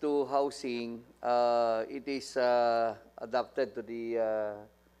regards to housing, it is adapted to the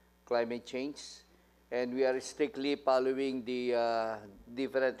climate change. And we are strictly following the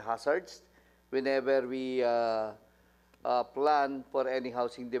different hazards whenever we plan for any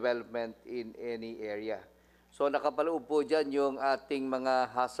housing development in any area. So nakapaloob po dyan yung ating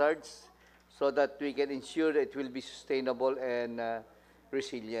mga hazards so that we can ensure that it will be sustainable and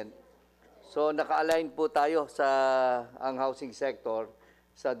resilient. So naka-align po tayo sa ang housing sector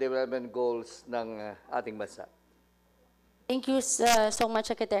sa development goals ng ating bansa. Thank you so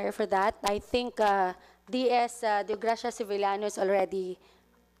much, Secretary, for that. I think DS Deogracia Civiliano is already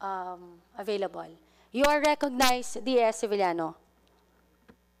available. You are recognized, DS Civiliano.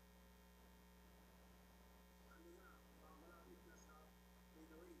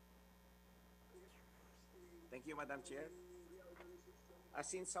 Thank you, Madam Chair.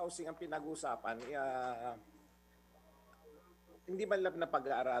 Since housing ang pinag-usapan, hindi man lang na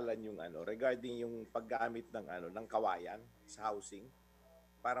pag-aaralan yung regarding yung paggamit ng kawayan sa housing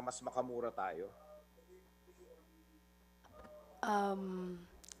para mas makamura tayo.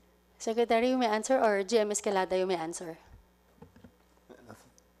 Secretary, you may answer, or GM Escalada, you may answer.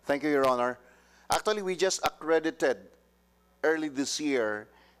 Thank you, Your Honor. Actually, we just accredited early this year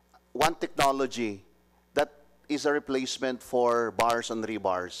one technology that is a replacement for bars and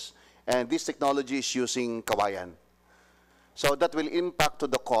rebars. And this technology is using kawayan. So that will impact to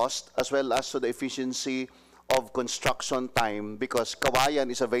the cost as well as to the efficiency of construction time because kawayan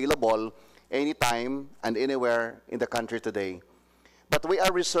is available anytime and anywhere in the country today. But we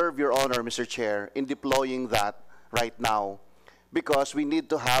are reserved, Your Honor, Mr. Chair, in deploying that right now because we need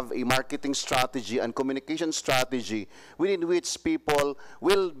to have a marketing strategy and communication strategy within which people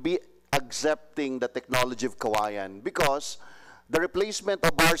will be accepting the technology of kawayan because the replacement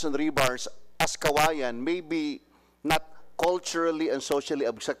of bars and rebars as kawayan may be not culturally and socially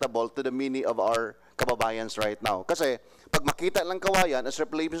acceptable to the many of our kababayans right now. Kasi pag makita lang kawayan as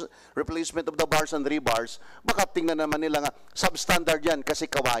replacement of the bars and rebars, baka tingnan naman nila nga substandard yan kasi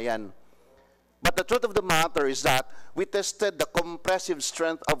kawayan. But the truth of the matter is that we tested the compressive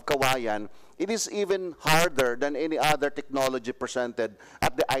strength of kawayan. It is even harder than any other technology presented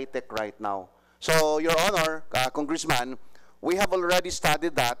at the ITEC right now. So, Your Honor, Congressman, we have already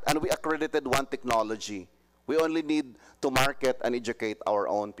studied that and we accredited one technology. We only need to market and educate our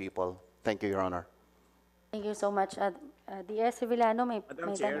own people. Thank you, Your Honor. Thank you so much. DS Sevillano, may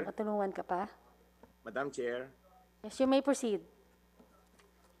Chair. katanungan ka pa? Madam Chair. Yes, you may proceed.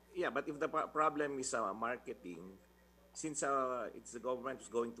 Yeah, but if the problem is marketing, since it's the government who's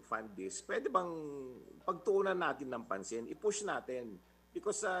going to fund this, pwede bang pagtuunan natin ng pansin, i-push natin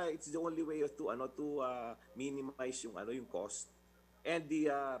because it's the only way to minimize yung cost and the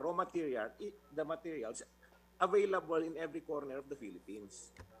raw material, the materials available in every corner of the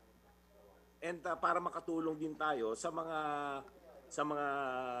Philippines. And para makatulong din tayo sa mga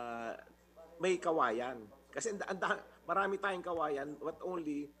may kawayan. Kasi marami tayong kawayan, but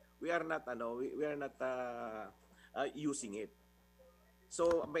only we are not using it.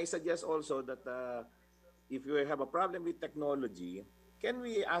 So may suggest also that if you have a problem with technology, can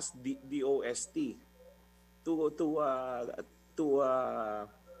we ask the DOST to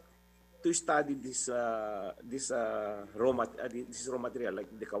study this raw material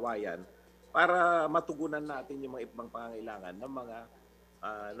like the kawayan para matugunan natin yung mga ibang pangangailangan ng mga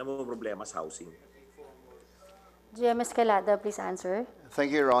problema sa housing. GM Escalada, please answer.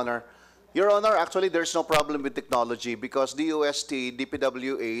 Thank you, Your Honor. Your Honor, actually, there's no problem with technology because DOST,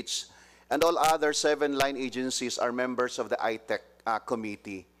 DPWH, and all other 7 line agencies are members of the ITEC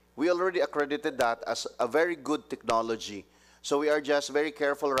committee. We already accredited that as a very good technology. So we are just very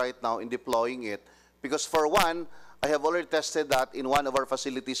careful right now in deploying it because for one, I have already tested that in one of our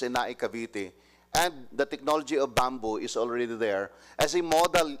facilities in Naik, Cavite. And the technology of bamboo is already there as a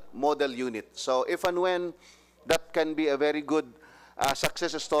model unit. So if and when that can be a very good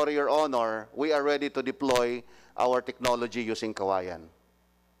success story, Your Honor, we are ready to deploy our technology using kawayan.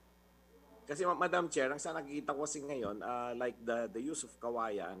 Kasi Madam Chair, ang sa nakikita ko kasi ngayon, like the use of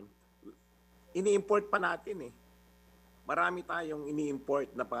kawayan, ini-import pa natin eh. Marami tayong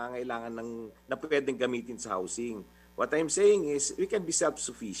ini-import na pangangailangan na pwedeng gamitin sa housing. What I'm saying is, we can be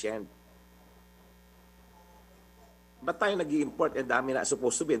self-sufficient. Ba't tayo nag-i-import?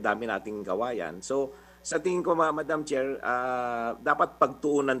 Supposed to be, dami nating kawayan. So, sa tingin ko, Madam Chair, dapat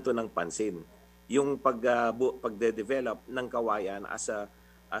pagtuunan to ng pansin. Yung pagde-develop ng kawayan as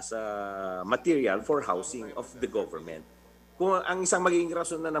a material for housing of the government. Kung ang isang magiging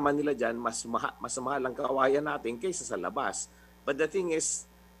rason na naman nila dyan, mas mahal ang kawayan natin kaysa sa labas. But the thing is,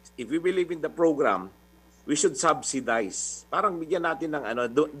 if we believe in the program, we should subsidize. Parang bigyan natin ng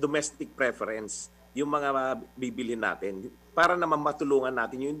domestic preference yung mga bibili natin. Para naman matulungan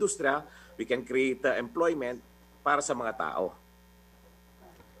natin yung industriya, we can create employment para sa mga tao.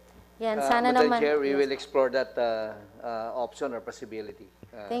 Yan, sana Madam naman. Chair, we will explore that option or possibility.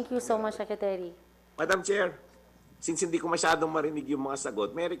 Thank you so much, Secretary. Madam Chair, since hindi ko masyadong marinig yung mga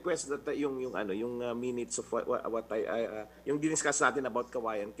sagot, may request that yung minutes of what yung diniscuss natin about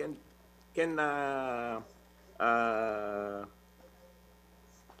kawayan can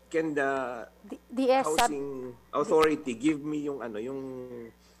the housing authority give me yung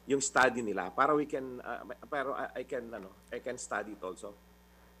study nila para we can I can study it also.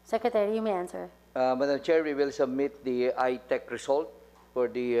 Secretary, you may answer. Madam Chair, we will submit the ITEC result for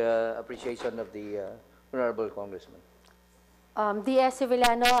the appreciation of the Honorable Congressman. DS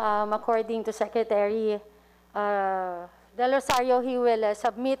Sevillano, according to Secretary Del Rosario, he will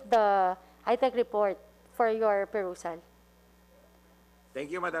submit the ITEC report for your perusal.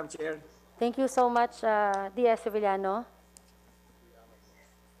 Thank you, Madam Chair. Thank you so much, DS Sevillano.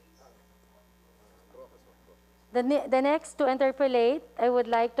 The next to interpolate, I would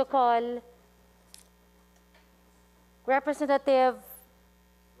like to call Representative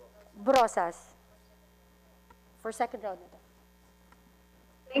Brosas for second round.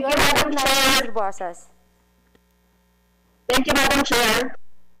 Thank you, Madam Chair. Brosas. Thank you, Madam Chair.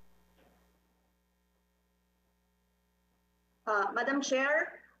 Madam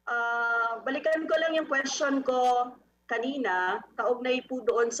Chair, balikan ko lang yung question ko kanina, kaugnay po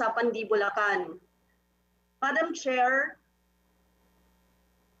doon sa Pandibulacan. Madam Chair,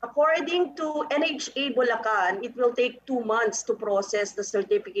 according to NHA Bulacan, it will take 2 months to process the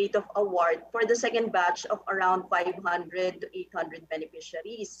certificate of award for the second batch of around 500 to 800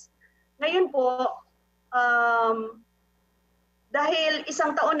 beneficiaries. Ngayon po, dahil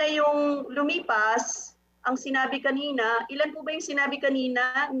 1 taon na yung lumipas, ang sinabi kanina, ilan po ba yung sinabi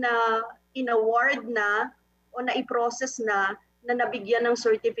kanina na in-award na o na-i-process na nabigyan ng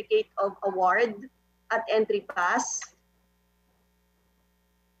certificate of award at entry pass?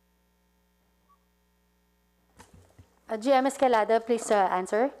 GM Escalada, please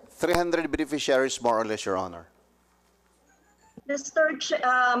answer. 300 beneficiaries, more or less, Your Honor.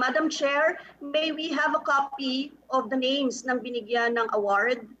 Madam Chair, may we have a copy of the names ng binigyan ng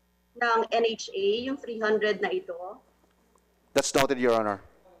award ng NHA, yung 300 na ito? That's noted, Your Honor.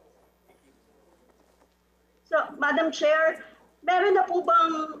 So, Madam Chair, meron na po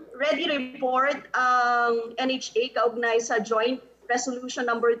bang ready report ang NHA kaugnay sa Joint Resolution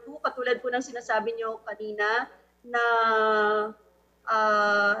number 2, katulad po ng sinasabi nyo kanina na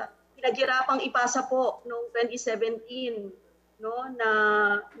pinaghirapang ipasa po noong 2017, no,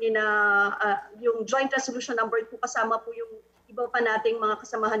 yung Joint Resolution number 2 kasama po yung iba pa nating mga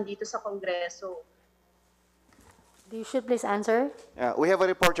kasamahan dito sa Kongreso. You should please answer. We have a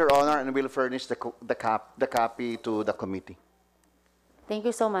report, Your Honor, and we'll furnish the copy to the committee. Thank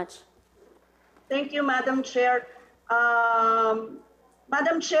you so much. Thank you, Madam Chair.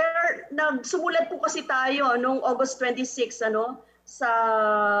 Madam Chair, nagsumulat po kasi tayo noong August 26 sa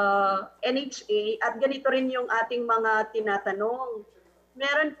NHA at ganito rin yung ating mga tinatanong.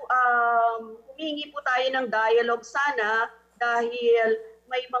 Meron po, humingi po tayo ng dialogue sana dahil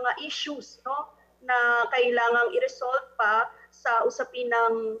may mga issues na kailangang i-resolve pa sa usapin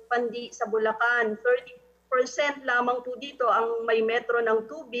ng pandi sa Bulacan. 30% lamang po dito ang may metro ng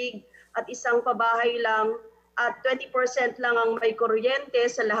tubig at isang pabahay lang at 20% lang ang may kuryente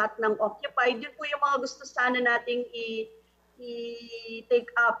sa lahat ng occupied. Yun po yung mga gusto sana nating i-take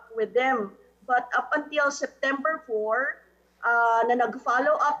up with them. But up until September 4, na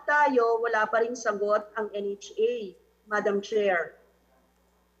nag-follow up tayo, wala pa rin sagot ang NHA, Madam Chair.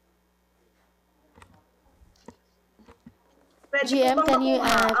 Pwede GM, po bang can you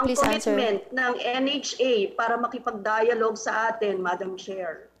makuha ang please answer? commitment ng NHA para makipag-dialogue sa atin, Madam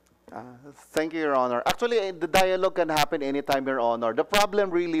Chair? Thank you, Your Honor. Actually, the dialogue can happen anytime, Your Honor. The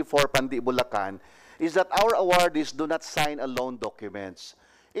problem really for Pandi Bulacan is that our awardees do not sign a loan documents.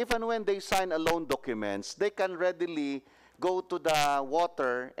 If and when they sign a loan documents, they can readily go to the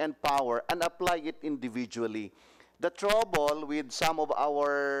water and power and apply it individually. The trouble with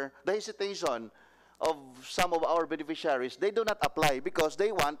the hesitation of some of our beneficiaries, they do not apply because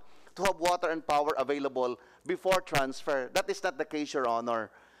they want to have water and power available before transfer. That is not the case, Your Honor.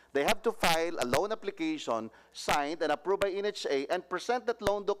 They have to file a loan application signed and approved by NHA and present that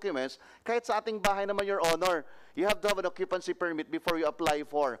loan documents kahit sa ating bahay naman, Your Honor. You have to have an occupancy permit before you apply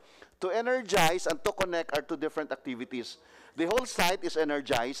for. To energize and to connect are two different activities. The whole site is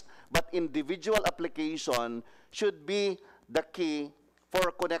energized, but individual application should be the key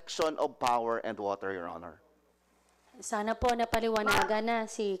for connection of power and water, Your Honor. Sana po napaliwanagan na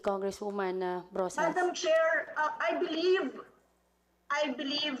si Congresswoman Brosas. Madam Chair, I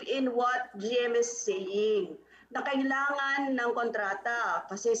believe in what GM is saying, na kailangan ng kontrata.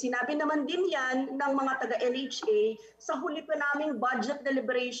 Kasi sinabi naman din yan ng mga taga-NHA sa huli pa naming budget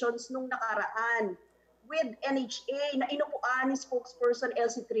deliberations nung nakaraan with NHA na inupuan ni spokesperson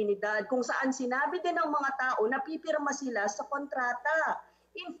Elsie Trinidad, kung saan sinabi din ng mga tao na pipirma sila sa kontrata.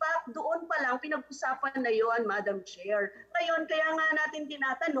 In fact, doon pa lang pinag-usapan na yon, Madam Chair. Ngayon, kaya nga natin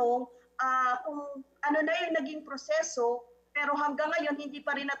tinatanong kung ano na yung naging proseso, pero hanggang ngayon hindi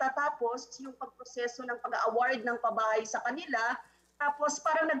pa rin natatapos yung pagproseso ng pag-award ng pabahay sa kanila. Tapos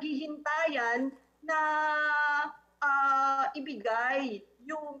parang naghihintayan na ibigay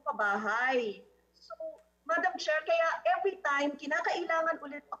yung pabahay. So, Madam Chair, kaya every time kinakailangan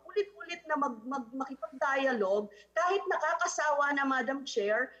ulit-ulit na makipag-dialogue kahit nakakasawa na, Madam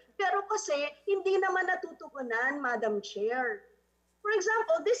Chair, pero kasi hindi naman natutugunan, Madam Chair. For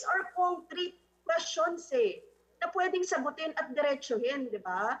example, these are concrete questions na pwedeng sagutin at diretsuhin, di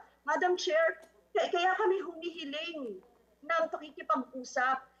ba? Madam Chair, kaya kami humihiling ng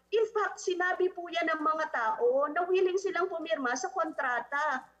pakikipag-usap. In fact, sinabi po yan ng mga tao na willing silang pumirma sa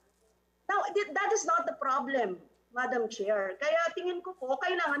kontrata. Now, that is not the problem, Madam Chair. Kaya tingin ko po,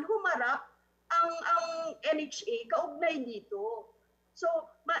 kailangan humarap ang NHA kaugnay dito. So,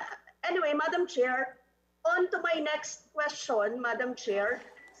 anyway, Madam Chair, on to my next question, Madam Chair.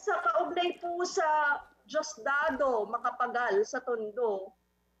 Sa kaugnay po sa Diosdado, Makapagal sa Tondo,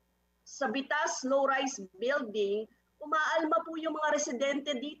 sa Bitas low-rise building, umaalma po yung mga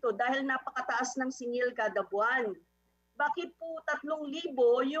residente dito dahil napakataas ng singil kada buwan. Bakit po 3,000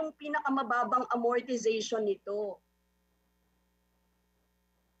 yung pinakamababang amortization nito?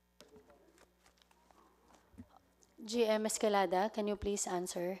 GM Escalada, can you please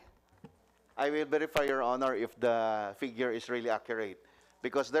answer? I will verify, Your Honor, if the figure is really accurate,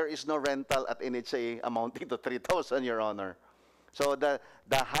 because there is no rental at NHA amounting to 3,000, Your Honor. So the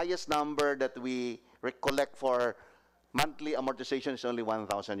highest number that we recollect for monthly amortization is only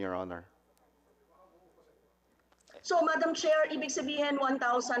 1,000, Your Honor. So, Madam Chair, ibig sabihin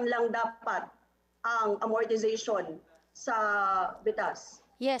 1,000 lang dapat ang amortization sa bitas.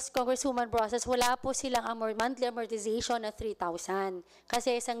 Yes, Congresswoman Brosas, wala po silang monthly amortization na 3,000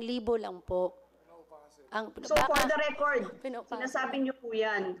 kasi 1,000 lang po. So for the record, sinasabi niyo po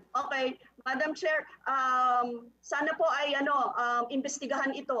yan. Okay, Madam Chair, sana po ay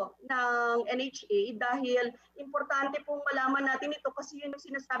imbestigahan ito ng NHA dahil importante pong malaman natin ito kasi yun yung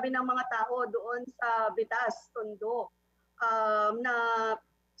sinasabi ng mga tao doon sa Bitas, Tondo, na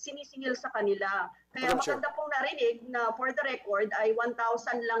sinisingil sa kanila. Kaya Madam Chair. maganda pong narinig na for the record ay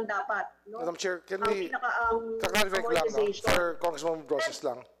 1,000 lang dapat. No? Madam Chair, can Ang we pinaka-ang clarify ko lang, no, amortization. for Congresswoman Brosas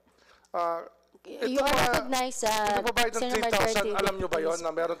lang. You are recognized, Ito babayad ng Senator 3,000, Martin. alam nyo ba yon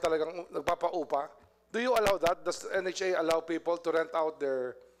na meron talagang nagpapaupa? Do you allow that? Does NHA allow people to rent out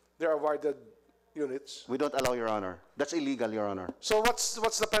their awarded units? We don't allow, Your Honor. That's illegal, Your Honor. So what's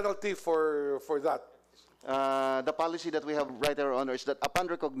the penalty for that? The policy that we have right there, Your Honor, is that upon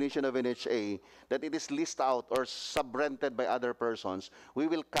recognition of NHA that it is leased out or sub-rented by other persons, we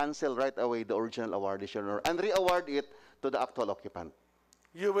will cancel right away the original award, Your Honor, and re-award it to the actual occupant.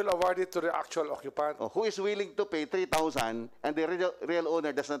 You will award it to the actual occupant. Who is willing to pay 3,000 and the real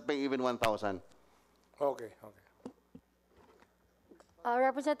owner does not pay even 1,000. Okay.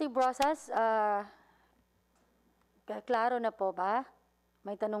 Representative Brosas, klaro na po ba?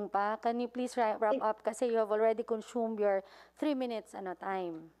 May tanong pa? Can you please wrap up kasi you have already consumed your 3 minutes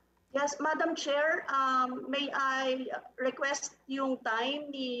time. Yes, Madam Chair, may I request yung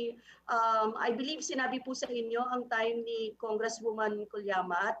time ni, I believe sinabi po sa inyo ang time ni Congresswoman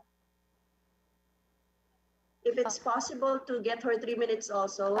Kulyamat. If it's possible to get her 3 minutes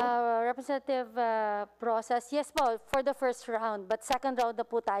also. Representative Brosas, yes po, for the first round, but second round na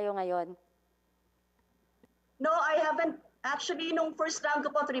po tayo ngayon. No, I haven't. Actually, nung first round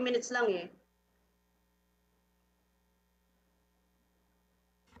ko po, 3 minutes lang eh.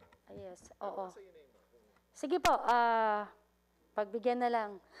 Yes, oo. Sige po, pagbigyan na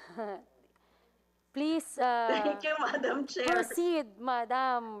lang. Please, Thank you, Madam Chair. proceed,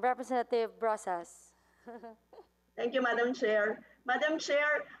 Madam Representative Brosas. Thank you, Madam Chair. Madam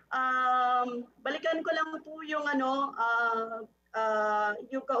Chair, balikan ko lang po yung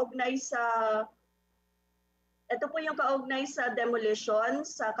yung kaugnay sa, ito po yung kaugnay sa demolition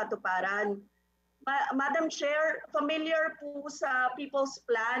sa Katuparan. Madam Chair, familiar po sa People's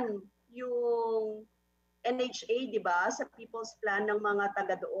Plan yung NHA, di ba? Sa People's Plan ng mga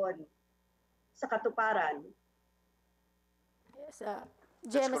taga doon sa Katuparan. Yes,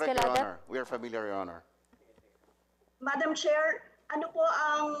 That's correct, Your Honor. We are familiar, Your Honor. Madam Chair, ano po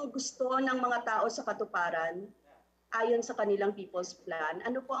ang gusto ng mga tao sa Katuparan ayon sa kanilang People's Plan?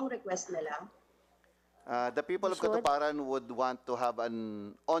 Ano po ang request nila? The people of Katuparan would want to have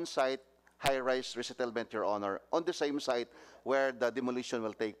an on-site high-rise resettlement, Your Honor, on the same site where the demolition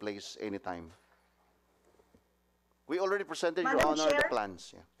will take place anytime. We already presented, Your Madam Honor, Chair? the plans.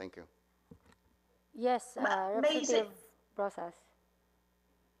 Yeah, thank you. Yes, Representative Brosas.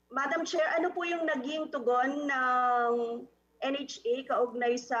 Madam Chair, ano po yung naging tugon ng NHA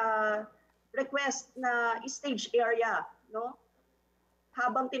kaugnay sa request na stage area, no?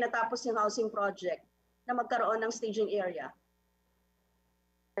 Habang tinatapos yung housing project na magkaroon ng staging area.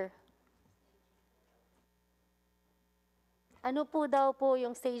 Ano po daw po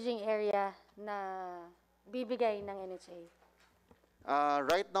yung staging area na bibigay ng NHA?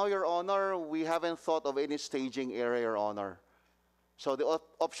 Right now, Your Honor, we haven't thought of any staging area, Your Honor. So the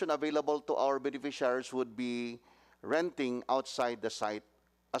option available to our beneficiaries would be renting outside the site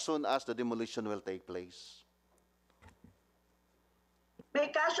as soon as the demolition will take place.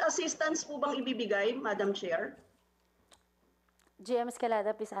 May cash assistance po bang ibibigay, Madam Chair? GM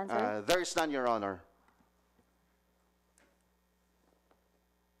Escalada, please answer. There is none, Your Honor.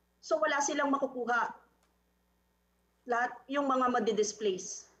 So wala silang makukuha. Lahat yung mga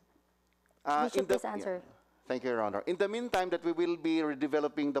madi-displace. Bishop, please answer. Thank you, Your Honor. In the meantime that we will be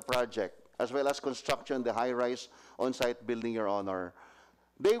redeveloping the project, as well as construction, the high-rise on-site building, Your Honor,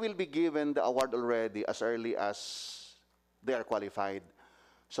 they will be given the award already as early as they are qualified.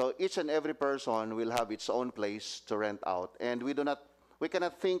 So each and every person will have its own place to rent out. And we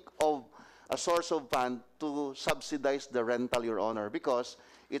cannot think of a source of fund to subsidize the rental, Your Honor, because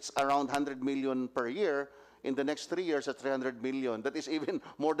it's around 100 million per year. In the next 3 years, at 300 million. That is even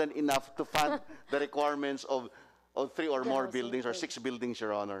more than enough to fund the requirements of 3 or more buildings or 6 buildings,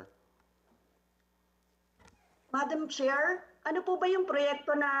 Your Honor. Madam Chair, ano po ba yung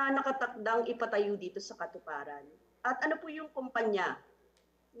proyekto na nakatakdang ipatayo dito sa Katuparan? At ano po yung kumpanya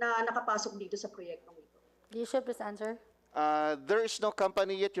na nakapasok dito sa proyektong ito? Bishop, please answer. There is no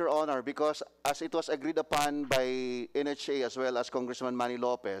company yet, Your Honor, because as it was agreed upon by NHA as well as Congressman Manny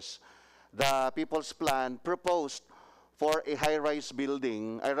Lopez, the People's Plan proposed for a high-rise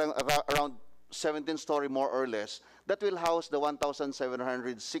building around 17-story more or less that will house the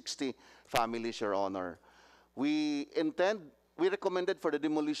 1,760 families, Your Honor. We recommended for the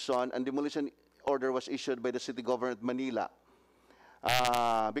demolition, and demolition order was issued by the City Government of Manila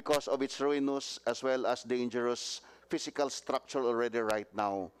because of its ruinous as well as dangerous physical structure already right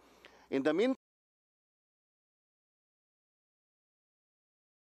now. In the meantime,